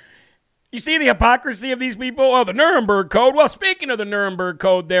here? You see the hypocrisy of these people? Oh, the Nuremberg Code. Well, speaking of the Nuremberg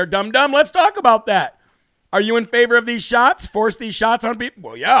Code there, dum-dum, let's talk about that. Are you in favor of these shots? Force these shots on people?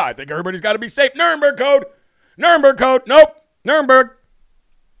 Well, yeah, I think everybody's got to be safe. Nuremberg Code. Nuremberg Code. Nope. Nuremberg.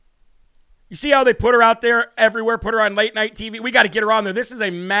 You see how they put her out there everywhere, put her on late night TV? We got to get her on there. This is a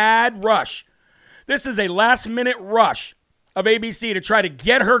mad rush. This is a last-minute rush of ABC to try to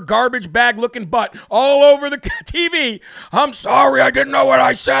get her garbage bag looking butt all over the TV. I'm sorry, I didn't know what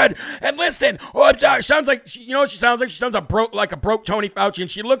I said. And listen, it sounds like, she sounds like? She sounds like a broke Tony Fauci,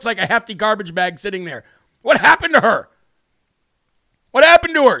 and she looks like a hefty garbage bag sitting there. What happened to her? What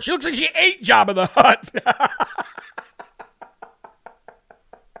happened to her? She looks like she ate Jabba the Hutt.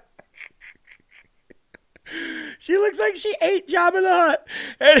 She looks like she ate Jabba the Hutt.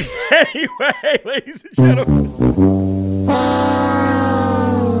 Anyway, ladies and gentlemen,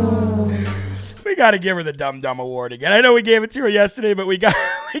 we got to give her the Dum Dum Award again. I know we gave it to her yesterday, but we got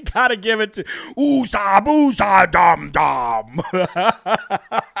to give it to Oosa Boosa Dum Dum.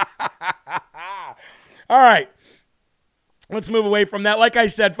 All right. Let's move away from that. Like I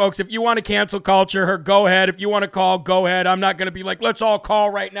said, folks, if you want to cancel culture her, go ahead. If you want to call, go ahead. I'm not going to be like, let's all call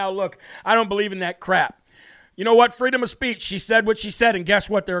right now. Look, I don't believe in that crap. You know what? Freedom of speech. She said what she said, and guess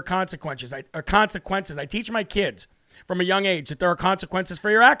what? There are consequences. I teach my kids from a young age that there are consequences for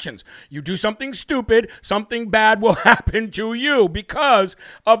your actions. You do something stupid, something bad will happen to you because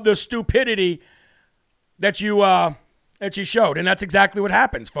of the stupidity that you showed. And that's exactly what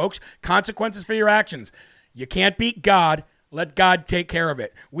happens, folks. Consequences for your actions. You can't beat God. Let God take care of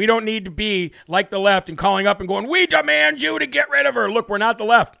it. We don't need to be like the left and calling up and going, we demand you to get rid of her. Look, we're not the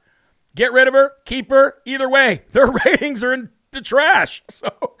left. Get rid of her, keep her, either way. Their ratings are in the trash. So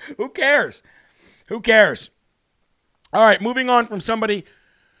who cares? Who cares? All right, moving on from somebody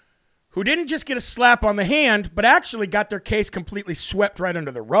who didn't just get a slap on the hand, but actually got their case completely swept right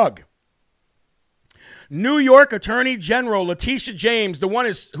under the rug. New York Attorney General Letitia James, the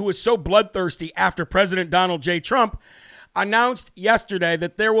one who is so bloodthirsty after President Donald J. Trump, announced yesterday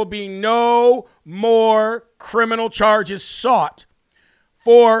that there will be no more criminal charges sought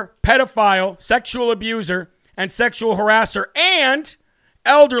for pedophile, sexual abuser, and sexual harasser and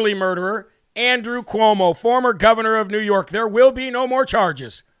elderly murderer Andrew Cuomo, former governor of New York. There will be no more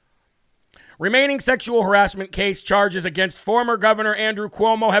charges. Remaining sexual harassment case charges against former Governor Andrew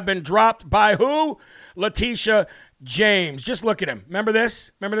Cuomo have been dropped by who? Letitia James. Just look at him. Remember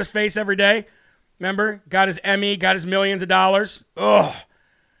this? Remember this face every day? Remember? Got his Emmy, got his millions of dollars. Ugh.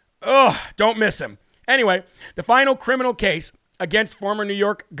 Don't miss him. Anyway, the final criminal case against former New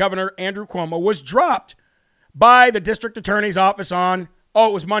York Governor Andrew Cuomo was dropped by the district attorney's office on,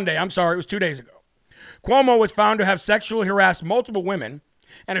 it was Monday. I'm sorry, it was 2 days ago. Cuomo was found to have sexually harassed multiple women,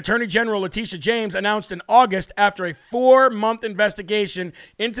 and Attorney General Letitia James announced in August, after a 4-month investigation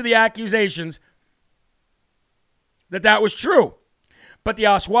into the accusations, that was true. But the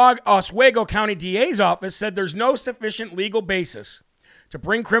Oswego County DA's office said there's no sufficient legal basis to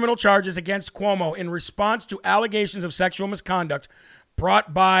bring criminal charges against Cuomo in response to allegations of sexual misconduct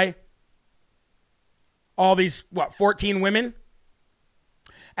brought by all these, 14 women?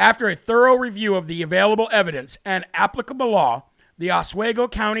 After a thorough review of the available evidence and applicable law, the Oswego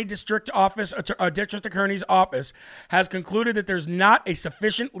County District Attorney's Office has concluded that there's not a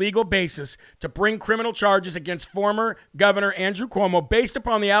sufficient legal basis to bring criminal charges against former Governor Andrew Cuomo based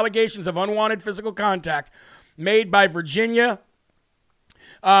upon the allegations of unwanted physical contact made by Virginia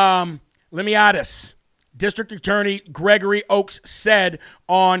Limiatis. District Attorney Gregory Oakes said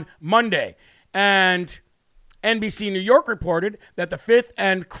on Monday. And NBC New York reported that the fifth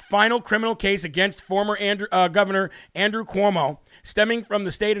and final criminal case against former Governor Andrew Cuomo, stemming from the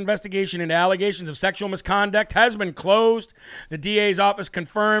state investigation into allegations of sexual misconduct, has been closed. The DA's office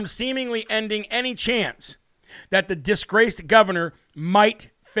confirmed, seemingly ending any chance that the disgraced governor might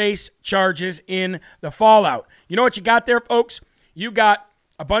face charges in the fallout. You know what you got there, folks? You got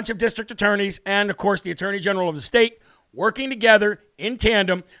a bunch of district attorneys and, of course, the Attorney General of the state working together in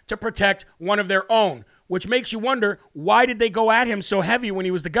tandem to protect one of their own, which makes you wonder, why did they go at him so heavy when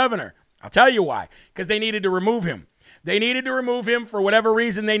he was the governor? I'll tell you why. Because they needed to remove him. They needed to remove him for whatever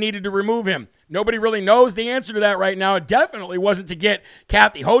reason they needed to remove him. Nobody really knows the answer to that right now. It definitely wasn't to get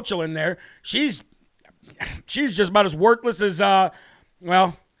Kathy Hochul in there. She's just about as worthless as,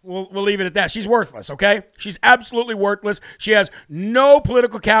 we'll leave it at that. She's worthless, okay? She's absolutely worthless. She has no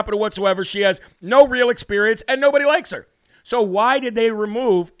political capital whatsoever. She has no real experience, and nobody likes her. So why did they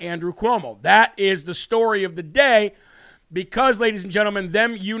remove Andrew Cuomo? That is the story of the day, because, ladies and gentlemen,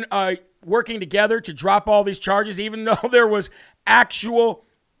 them working together to drop all these charges, even though there was actual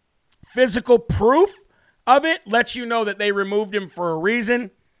physical proof of it, lets you know that they removed him for a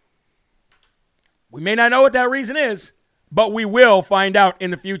reason. We may not know what that reason is, but we will find out in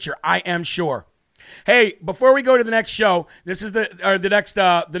the future, I am sure. Hey, before we go to the next show, this is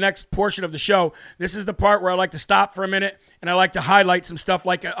the next portion of the show. This is the part where I like to stop for a minute and I like to highlight some stuff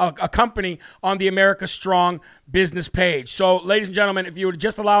like a company on the America Strong business page. So, ladies and gentlemen, if you would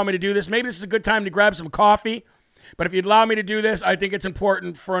just allow me to do this, maybe this is a good time to grab some coffee. But if you'd allow me to do this, I think it's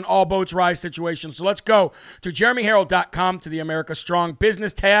important for an all boats rise situation. So let's go to JeremyHerald.com to the America Strong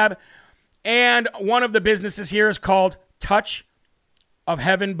business tab. And one of the businesses here is called Touch of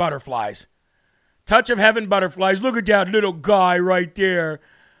Heaven Butterflies. Touch of Heaven Butterflies. Look at that little guy right there.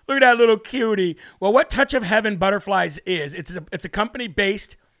 Look at that little cutie. Well, what Touch of Heaven Butterflies is, it's a company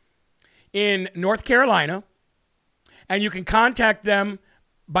based in North Carolina, and you can contact them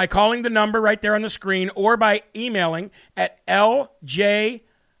by calling the number right there on the screen or by emailing at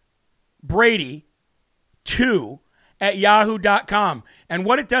ljbrady2@yahoo.com. And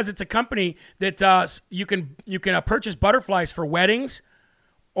what it does, it's a company that you can purchase butterflies for weddings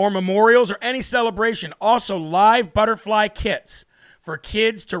or memorials or any celebration. Also, live butterfly kits for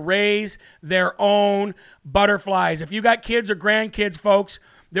kids to raise their own butterflies. If you got kids or grandkids, folks,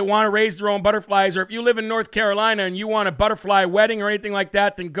 that want to raise their own butterflies, or if you live in North Carolina and you want a butterfly wedding or anything like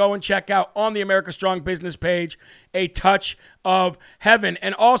that, then go and check out on the America Strong business page, A Touch of Heaven.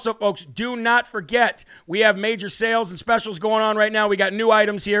 And also, folks, do not forget, we have major sales and specials going on right now. We got new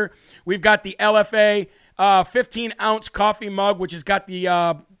items here. We've got the LFA 15-ounce coffee mug, which has got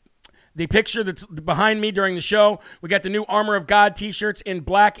the picture that's behind me during the show. We got the new Armor of God t-shirts in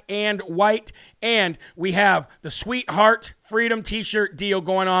black and white. And we have the Sweetheart Freedom t-shirt deal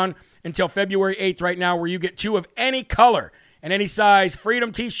going on until February 8th right now, where you get 2 of any color and any size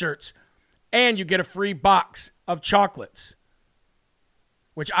Freedom t-shirts, and you get a free box of chocolates,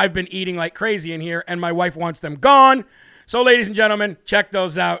 which I've been eating like crazy in here, and my wife wants them gone. So, ladies and gentlemen, check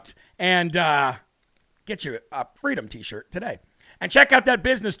those out and get you a Freedom t-shirt today. And check out that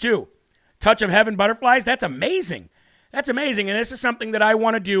business, too. Touch of Heaven Butterflies. That's amazing. That's amazing. And this is something that I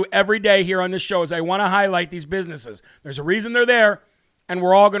want to do every day here on this show, is I want to highlight these businesses. There's a reason they're there, and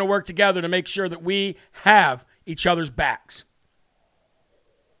we're all going to work together to make sure that we have each other's backs.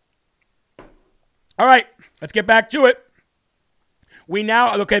 All right, let's get back to it.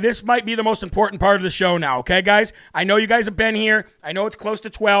 This might be the most important part of the show now, okay, guys? I know you guys have been here. I know it's close to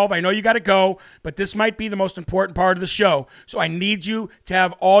 12. I know you got to go, but this might be the most important part of the show. So I need you to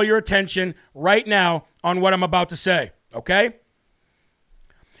have all your attention right now on what I'm about to say, okay?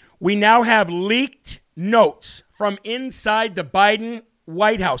 We now have leaked notes from inside the Biden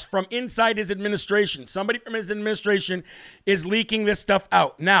White House, from inside his administration. Somebody from his administration is leaking this stuff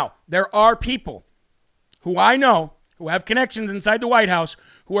out. Now, there are people who I know who have connections inside the White House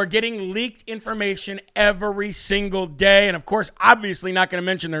who are getting leaked information every single day. And of course, obviously not going to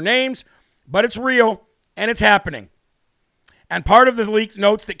mention their names, but it's real and it's happening. And part of the leaked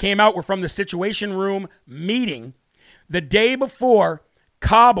notes that came out were from the Situation Room meeting the day before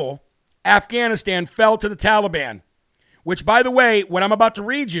Kabul, Afghanistan, fell to the Taliban, which, by the way, what I'm about to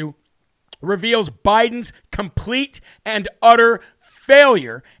read you reveals Biden's complete and utter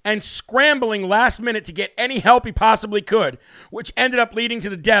failure and scrambling last minute to get any help he possibly could, which ended up leading to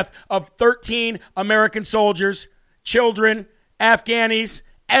the death of 13 American soldiers, children, Afghanis,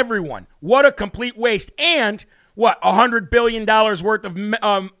 everyone. What a complete waste. And what, $100 billion worth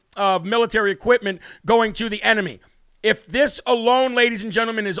of military equipment going to the enemy. If this alone, ladies and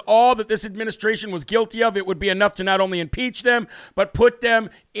gentlemen, is all that this administration was guilty of, it would be enough to not only impeach them, but put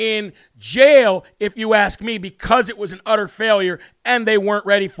them in jail, if you ask me, because it was an utter failure and they weren't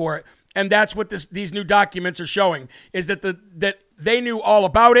ready for it. And that's what these new documents are showing, is that that they knew all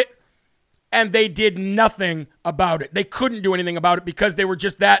about it and they did nothing about it. They couldn't do anything about it because they were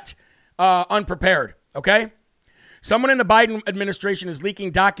just that unprepared, okay? Someone in the Biden administration is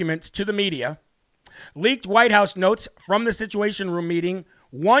leaking documents to the media. Leaked White House notes from the Situation Room meeting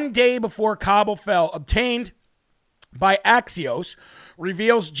one day before Kabul fell, obtained by Axios,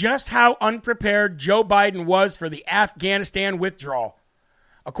 reveals just how unprepared Joe Biden was for the Afghanistan withdrawal.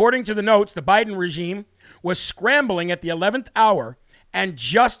 According to the notes, the Biden regime was scrambling at the 11th hour and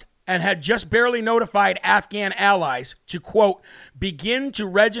had just barely notified Afghan allies to, quote, begin to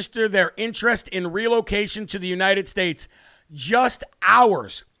register their interest in relocation to the United States just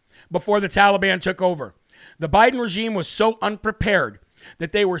hours before the Taliban took over. The Biden regime was so unprepared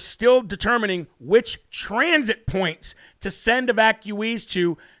that they were still determining which transit points to send evacuees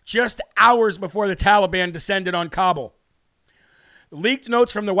to just hours before the Taliban descended on Kabul. Leaked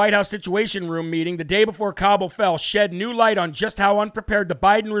notes from the White House Situation Room meeting the day before Kabul fell shed new light on just how unprepared the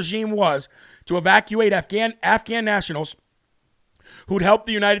Biden regime was to evacuate Afghan nationals who'd helped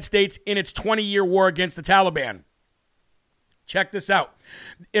the United States in its 20-year war against the Taliban. Check this out.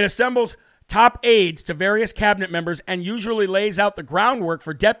 It assembles top aides to various cabinet members and usually lays out the groundwork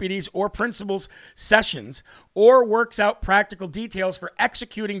for deputies or principals' sessions or works out practical details for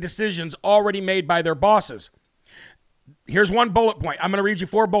executing decisions already made by their bosses. Here's one bullet point. I'm going to read you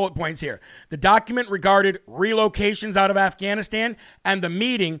 4 bullet points here. The document regarded relocations out of Afghanistan, and the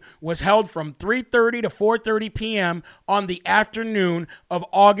meeting was held from 3:30 to 4:30 p.m. on the afternoon of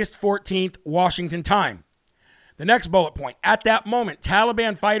August 14th, Washington time. The next bullet point. At that moment,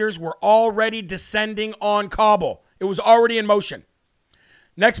 Taliban fighters were already descending on Kabul. It was already in motion.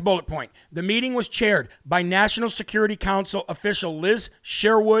 Next bullet point. The meeting was chaired by National Security Council official Liz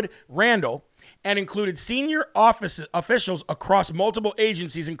Sherwood Randall and included senior officials across multiple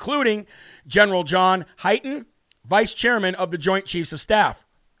agencies, including General John Hyten, Vice Chairman of the Joint Chiefs of Staff.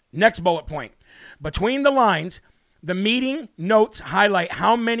 Next bullet point. Between the lines, the meeting notes highlight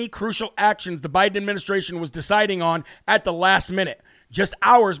how many crucial actions the Biden administration was deciding on at the last minute, just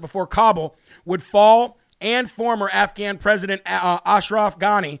hours before Kabul would fall and former Afghan President Ashraf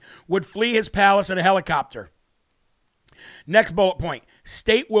Ghani would flee his palace in a helicopter. Next bullet point.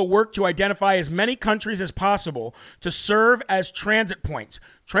 State will work to identify as many countries as possible to serve as transit points.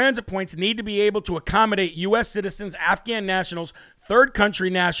 Transit points need to be able to accommodate U.S. citizens, Afghan nationals, third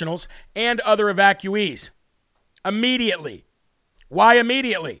country nationals, and other evacuees. Immediately. Why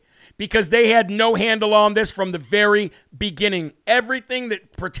immediately? Because they had no handle on this from the very beginning. Everything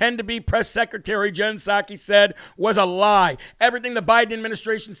that pretend to be Press Secretary Jen Psaki said was a lie. Everything the Biden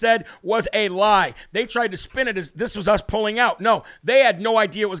administration said was a lie. They tried to spin it as this was us pulling out. No, they had no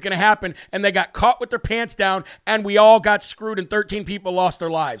idea it was going to happen, and they got caught with their pants down, and we all got screwed, and 13 people lost their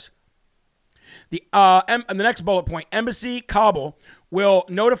lives. And the next bullet point, Embassy Kabul will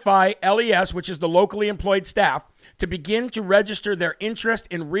notify LES, which is the locally employed staff, to begin to register their interest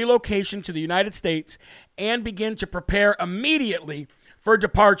in relocation to the United States and begin to prepare immediately for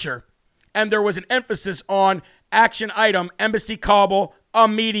departure. And there was an emphasis on action item, Embassy Kabul,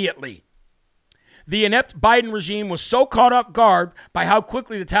 immediately. The inept Biden regime was so caught off guard by how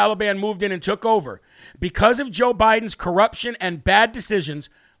quickly the Taliban moved in and took over. Because of Joe Biden's corruption and bad decisions,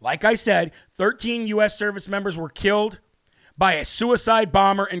 like I said, 13 U.S. service members were killed by a suicide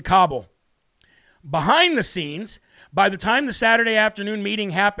bomber in Kabul. Behind the scenes, by the time the Saturday afternoon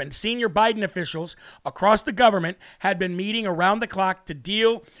meeting happened, senior Biden officials across the government had been meeting around the clock to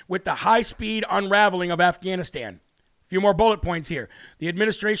deal with the high-speed unraveling of Afghanistan. A few more bullet points here. The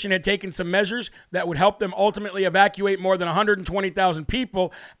administration had taken some measures that would help them ultimately evacuate more than 120,000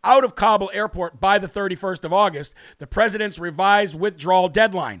 people out of Kabul airport by the 31st of August, the president's revised withdrawal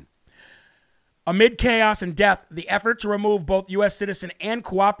deadline. Amid chaos and death, the effort to remove both U.S. citizen and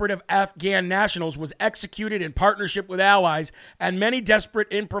cooperative Afghan nationals was executed in partnership with allies and many desperate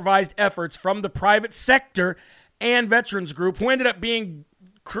improvised efforts from the private sector and veterans group who ended up being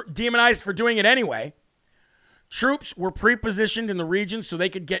demonized for doing it anyway. Troops were pre-positioned in the region so they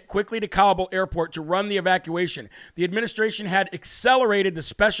could get quickly to Kabul airport to run the evacuation. The administration had accelerated the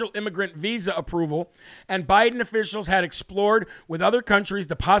special immigrant visa approval, and Biden officials had explored with other countries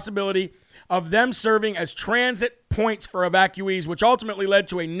the possibility of them serving as transit points for evacuees, which ultimately led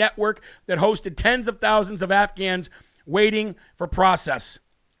to a network that hosted tens of thousands of Afghans waiting for process.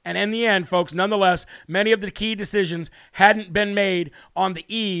 And in the end, folks, nonetheless, many of the key decisions hadn't been made on the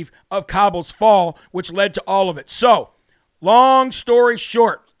eve of Kabul's fall, which led to all of it. So, long story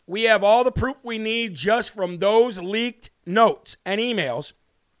short, we have all the proof we need just from those leaked notes and emails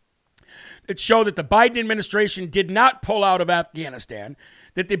that show that the Biden administration did not pull out of Afghanistan,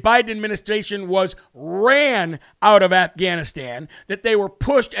 that the Biden administration was ran out of Afghanistan, that they were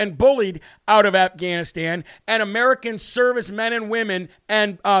pushed and bullied out of Afghanistan, and American servicemen and women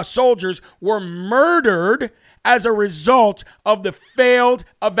and soldiers were murdered as a result of the failed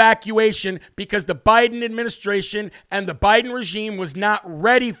evacuation because the Biden administration and the Biden regime was not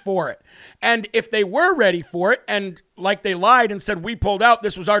ready for it. And if they were ready for it, and like they lied and said, we pulled out,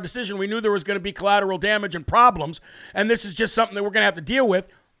 this was our decision, we knew there was going to be collateral damage and problems, and this is just something that we're going to have to deal with.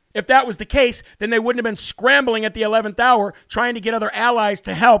 If that was the case, then they wouldn't have been scrambling at the 11th hour trying to get other allies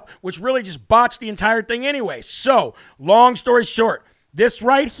to help, which really just botched the entire thing anyway. So, long story short, this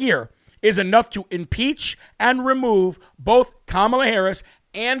right here is enough to impeach and remove both Kamala Harris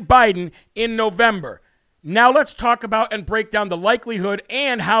and Biden in November. Now let's talk about and break down the likelihood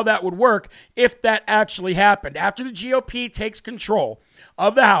and how that would work if that actually happened. After the GOP takes control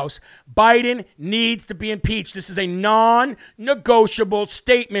of the House, Biden needs to be impeached. This is a non-negotiable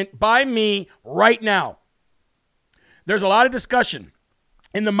statement by me right now. There's a lot of discussion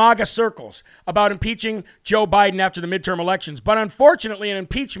in the MAGA circles about impeaching Joe Biden after the midterm elections. But unfortunately, an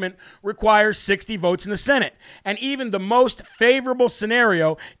impeachment requires 60 votes in the Senate. And even the most favorable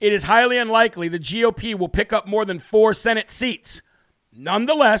scenario, it is highly unlikely the GOP will pick up more than 4 Senate seats.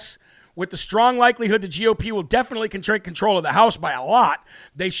 Nonetheless, with the strong likelihood the GOP will definitely take control of the House by a lot,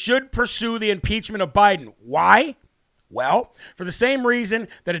 they should pursue the impeachment of Biden. Why? Well, for the same reason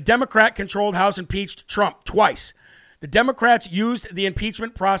that a Democrat-controlled House impeached Trump twice. The Democrats used the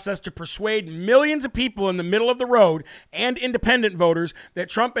impeachment process to persuade millions of people in the middle of the road and independent voters that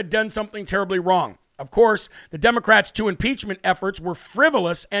Trump had done something terribly wrong. Of course, the Democrats' 2 impeachment efforts were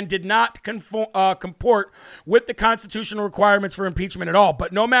frivolous and did not comport with the constitutional requirements for impeachment at all.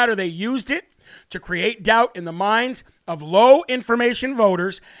 But no matter, they used it to create doubt in the minds of low information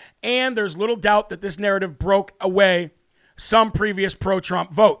voters, and there's little doubt that this narrative broke away some previous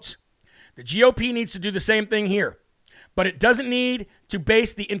pro-Trump votes. The GOP needs to do the same thing here. But it doesn't need to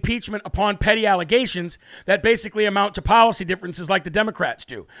base the impeachment upon petty allegations that basically amount to policy differences like the Democrats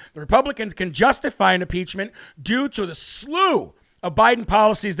do. The Republicans can justify an impeachment due to the slew of Biden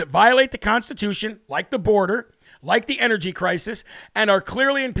policies that violate the Constitution, like the border, like the energy crisis, and are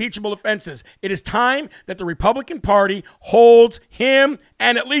clearly impeachable offenses. It is time that the Republican Party holds him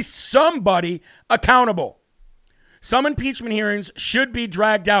and at least somebody accountable. Some impeachment hearings should be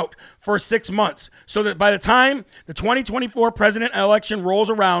dragged out for 6 months so that by the time the 2024 president election rolls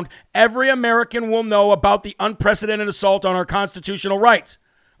around, every American will know about the unprecedented assault on our constitutional rights.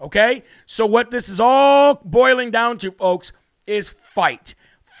 Okay? So what this is all boiling down to, folks, is fight.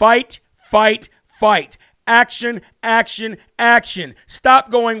 Fight, fight, fight. Action, action, action.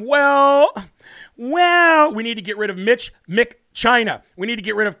 Stop going, well, we need to get rid of Mitch McChina. We need to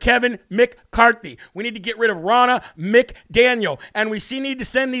get rid of Kevin McCarthy. We need to get rid of Ronna McDaniel. And we need to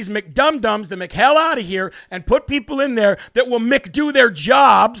send these McDumdums the McHell out of here and put people in there that will McDo their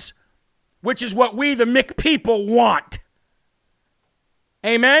jobs, which is what we, the McPeople, want.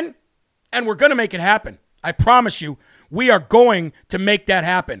 Amen? And we're going to make it happen. I promise you. We are going to make that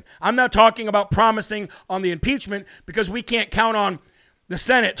happen. I'm not talking about promising on the impeachment because we can't count on the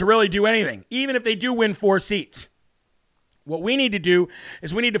Senate to really do anything, even if they do win 4 seats. What we need to do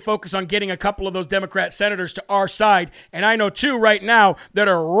is we need to focus on getting a couple of those Democrat senators to our side, and I know 2 right now that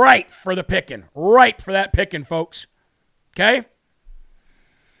are ripe for the picking, ripe for that picking, folks. Okay?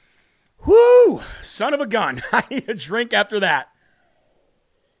 Whoo! Son of a gun. I need a drink after that.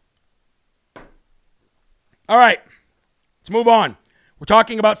 All right. Let's move on. We're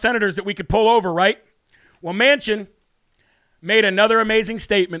talking about senators that we could pull over, right? Well, Manchin made another amazing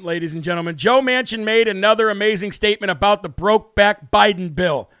statement, ladies and gentlemen. Joe Manchin made another amazing statement about the Brokeback Biden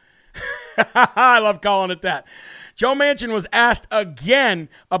bill. I love calling it that. Joe Manchin was asked again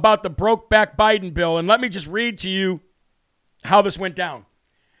about the Brokeback Biden bill, and let me just read to you how this went down.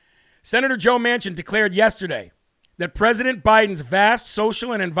 Senator Joe Manchin declared yesterday that President Biden's vast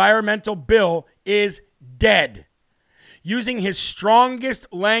social and environmental bill is dead, using his strongest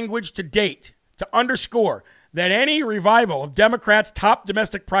language to date to underscore that any revival of Democrats' top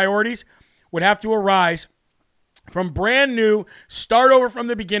domestic priorities would have to arise from brand new, start over from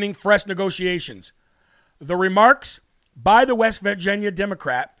the beginning, fresh negotiations. The remarks by the West Virginia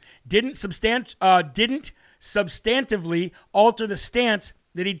Democrat didn't substantively alter the stance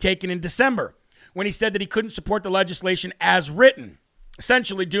that he'd taken in December when he said that he couldn't support the legislation as written,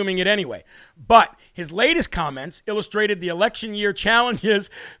 essentially dooming it anyway. But his latest comments illustrated the election year challenges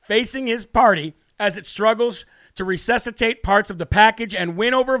facing his party as it struggles to resuscitate parts of the package and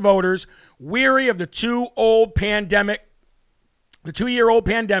win over voters weary of the two-year-old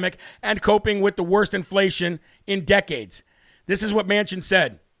pandemic and coping with the worst inflation in decades. This is what Manchin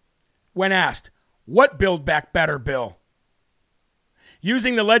said when asked, "What Build Back Better bill?"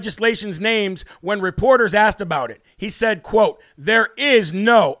 Using the legislation's names when reporters asked about it, he said, quote, "There is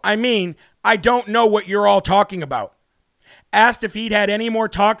no, I don't know what you're all talking about." Asked if he'd had any more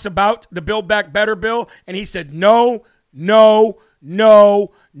talks about the Build Back Better bill, and he said, no. 4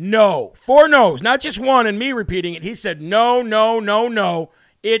 no's, not just one, and me repeating it. He said, no.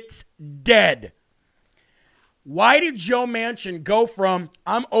 It's dead. Why did Joe Manchin go from,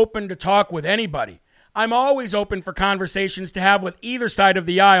 I'm open to talk with anybody, I'm always open for conversations to have with either side of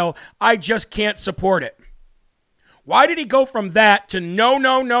the aisle, I just can't support it? Why did he go from that to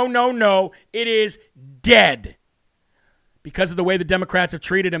no, it is dead? Because of the way the Democrats have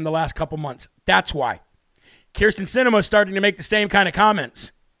treated him the last couple months. That's why. Kyrsten Sinema is starting to make the same kind of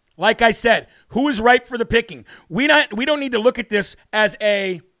comments. Like I said, who is ripe for the picking? We don't need to look at this as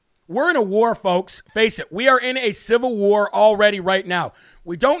we're in a war, folks. Face it, we are in a civil war already right now.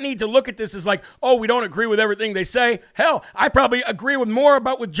 We don't need to look at this as like, oh, we don't agree with everything they say. Hell, I probably agree with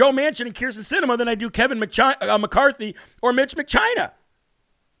Joe Manchin and Kyrsten Sinema than I do Kevin McCarthy or Mitch McChina.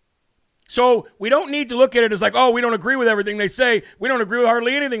 So we don't need to look at it as like, oh, we don't agree with everything they say. We don't agree with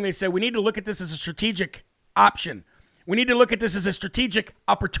hardly anything they say. We need to look at this as a strategic option. We need to look at this as a strategic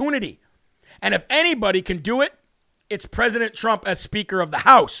opportunity. And if anybody can do it, it's President Trump as Speaker of the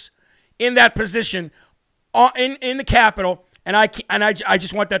House in that position in the Capitol. And I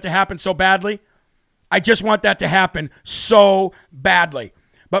just want that to happen so badly. I just want that to happen so badly.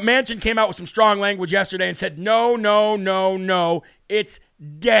 But Manchin came out with some strong language yesterday and said, no, it's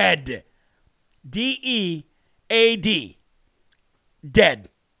dead. D-E-A-D. Dead.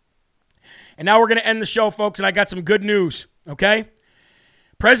 And now we're going to end the show, folks, and I got some good news, okay?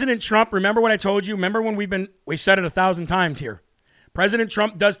 President Trump, remember what I told you? Remember when we've said it 1,000 times here. President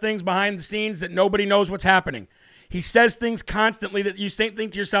Trump does things behind the scenes that nobody knows what's happening. He says things constantly that you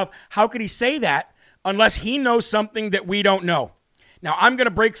think to yourself, how could he say that unless he knows something that we don't know? Now, I'm going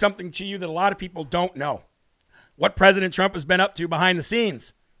to break something to you that a lot of people don't know. What President Trump has been up to behind the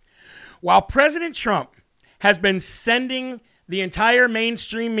scenes. While President Trump has been sending the entire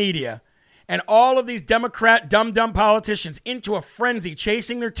mainstream media and all of these Democrat dumb politicians into a frenzy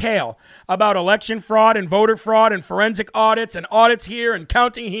chasing their tail about election fraud and voter fraud and forensic audits and audits here and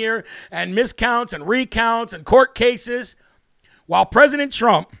counting here and miscounts and recounts and court cases, while President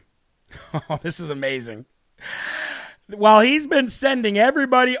Trump, oh, this is amazing, while he's been sending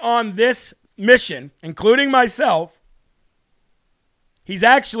everybody on this mission, including myself, he's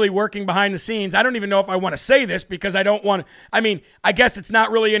actually working behind the scenes. I don't even know if I want to say this because I don't want to. I guess it's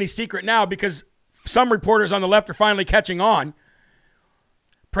not really any secret now because some reporters on the left are finally catching on.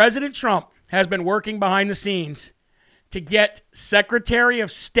 President Trump has been working behind the scenes to get Secretary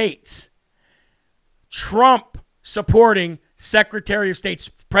of State's Trump supporting Secretary of State's.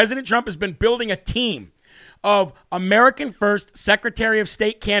 President Trump has been building a team of American First Secretary of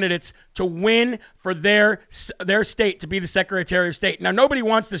State candidates to win for their state to be the Secretary of State. Now, nobody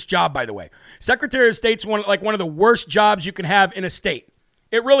wants this job, by the way. Secretary of State's one of the worst jobs you can have in a state.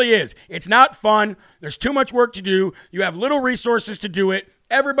 It really is. It's not fun. There's too much work to do. You have little resources to do it.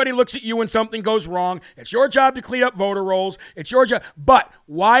 Everybody looks at you when something goes wrong. It's your job to clean up voter rolls. It's your job. But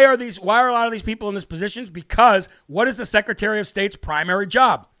why are a lot of these people in these positions? Because what is the Secretary of State's primary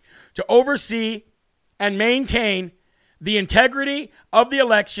job? To oversee and maintain the integrity of the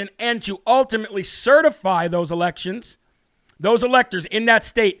election and to ultimately certify those elections, those electors in that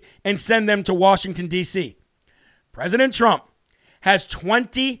state, and send them to Washington, D.C. President Trump has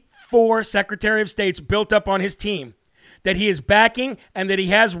 24 Secretary of States built up on his team that he is backing and that he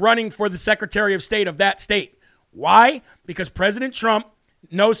has running for the Secretary of State of that state. Why? Because President Trump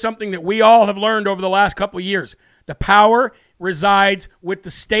knows something that we all have learned over the last couple of years. The power resides with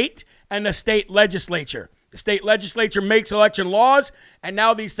the state and the state legislature. The state legislature makes election laws, and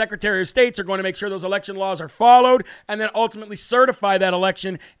now these Secretary of States are going to make sure those election laws are followed and then ultimately certify that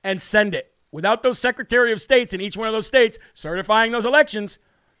election and send it. Without those Secretary of States in each one of those states certifying those elections,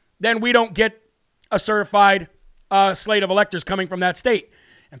 then we don't get a certified slate of electors coming from that state.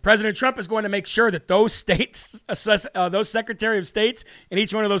 And President Trump is going to make sure that those states, those Secretary of States in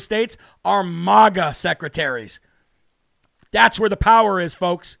each one of those states are MAGA secretaries. That's where the power is,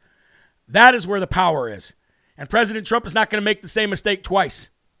 folks. That is where the power is. And President Trump is not going to make the same mistake twice.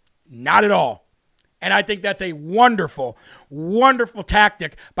 Not at all. And I think that's a wonderful, wonderful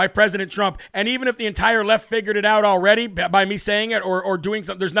tactic by President Trump. And even if the entire left figured it out already by me saying it or doing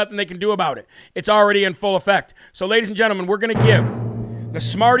something, there's nothing they can do about it. It's already in full effect. So, ladies and gentlemen, we're going to give the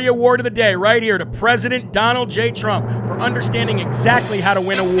Smarty Award of the day right here to President Donald J. Trump for understanding exactly how to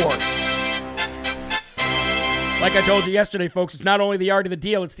win a war. Like I told you yesterday, folks, it's not only the art of the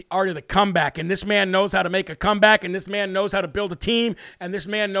deal, it's the art of the comeback. And this man knows how to make a comeback, and this man knows how to build a team, and this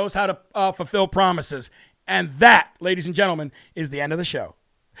man knows how to fulfill promises. And that, ladies and gentlemen, is the end of the show.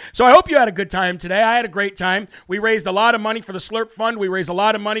 So I hope you had a good time today. I had a great time. We raised a lot of money for the Slurp Fund. We raised a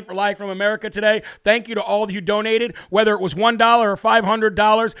lot of money for Live from America today. Thank you to all of you who donated, whether it was $1 or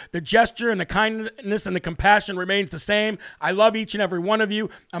 $500. The gesture and the kindness and the compassion remains the same. I love each and every one of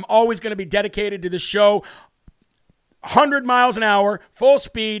you. I'm always going to be dedicated to this show. 100 miles an hour, full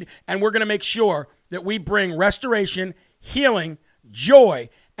speed, and we're going to make sure that we bring restoration, healing, joy,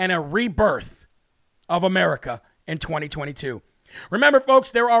 and a rebirth of America in 2022. Remember, folks,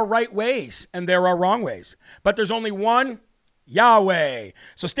 there are right ways and there are wrong ways, but there's only one Yahweh.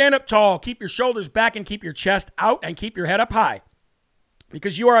 So stand up tall, keep your shoulders back, and keep your chest out, and keep your head up high.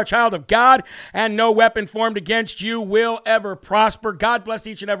 Because you are a child of God, and no weapon formed against you will ever prosper. God bless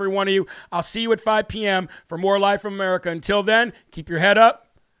each and every one of you. I'll see you at 5 p.m. for more Live from America. Until then, keep your head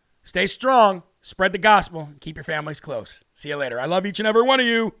up, stay strong, spread the gospel, and keep your families close. See you later. I love each and every one of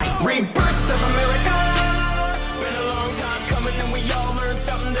you. Rebirth of America. Been a long time coming, and we all learned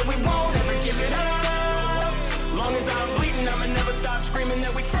something that we won't ever give it up. Long as I'm bleeding, I'ma never stop screaming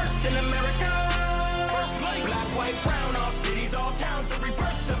that we first in America. First place. Black, white, brown, all cities, all towns, the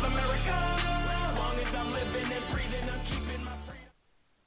rebirth.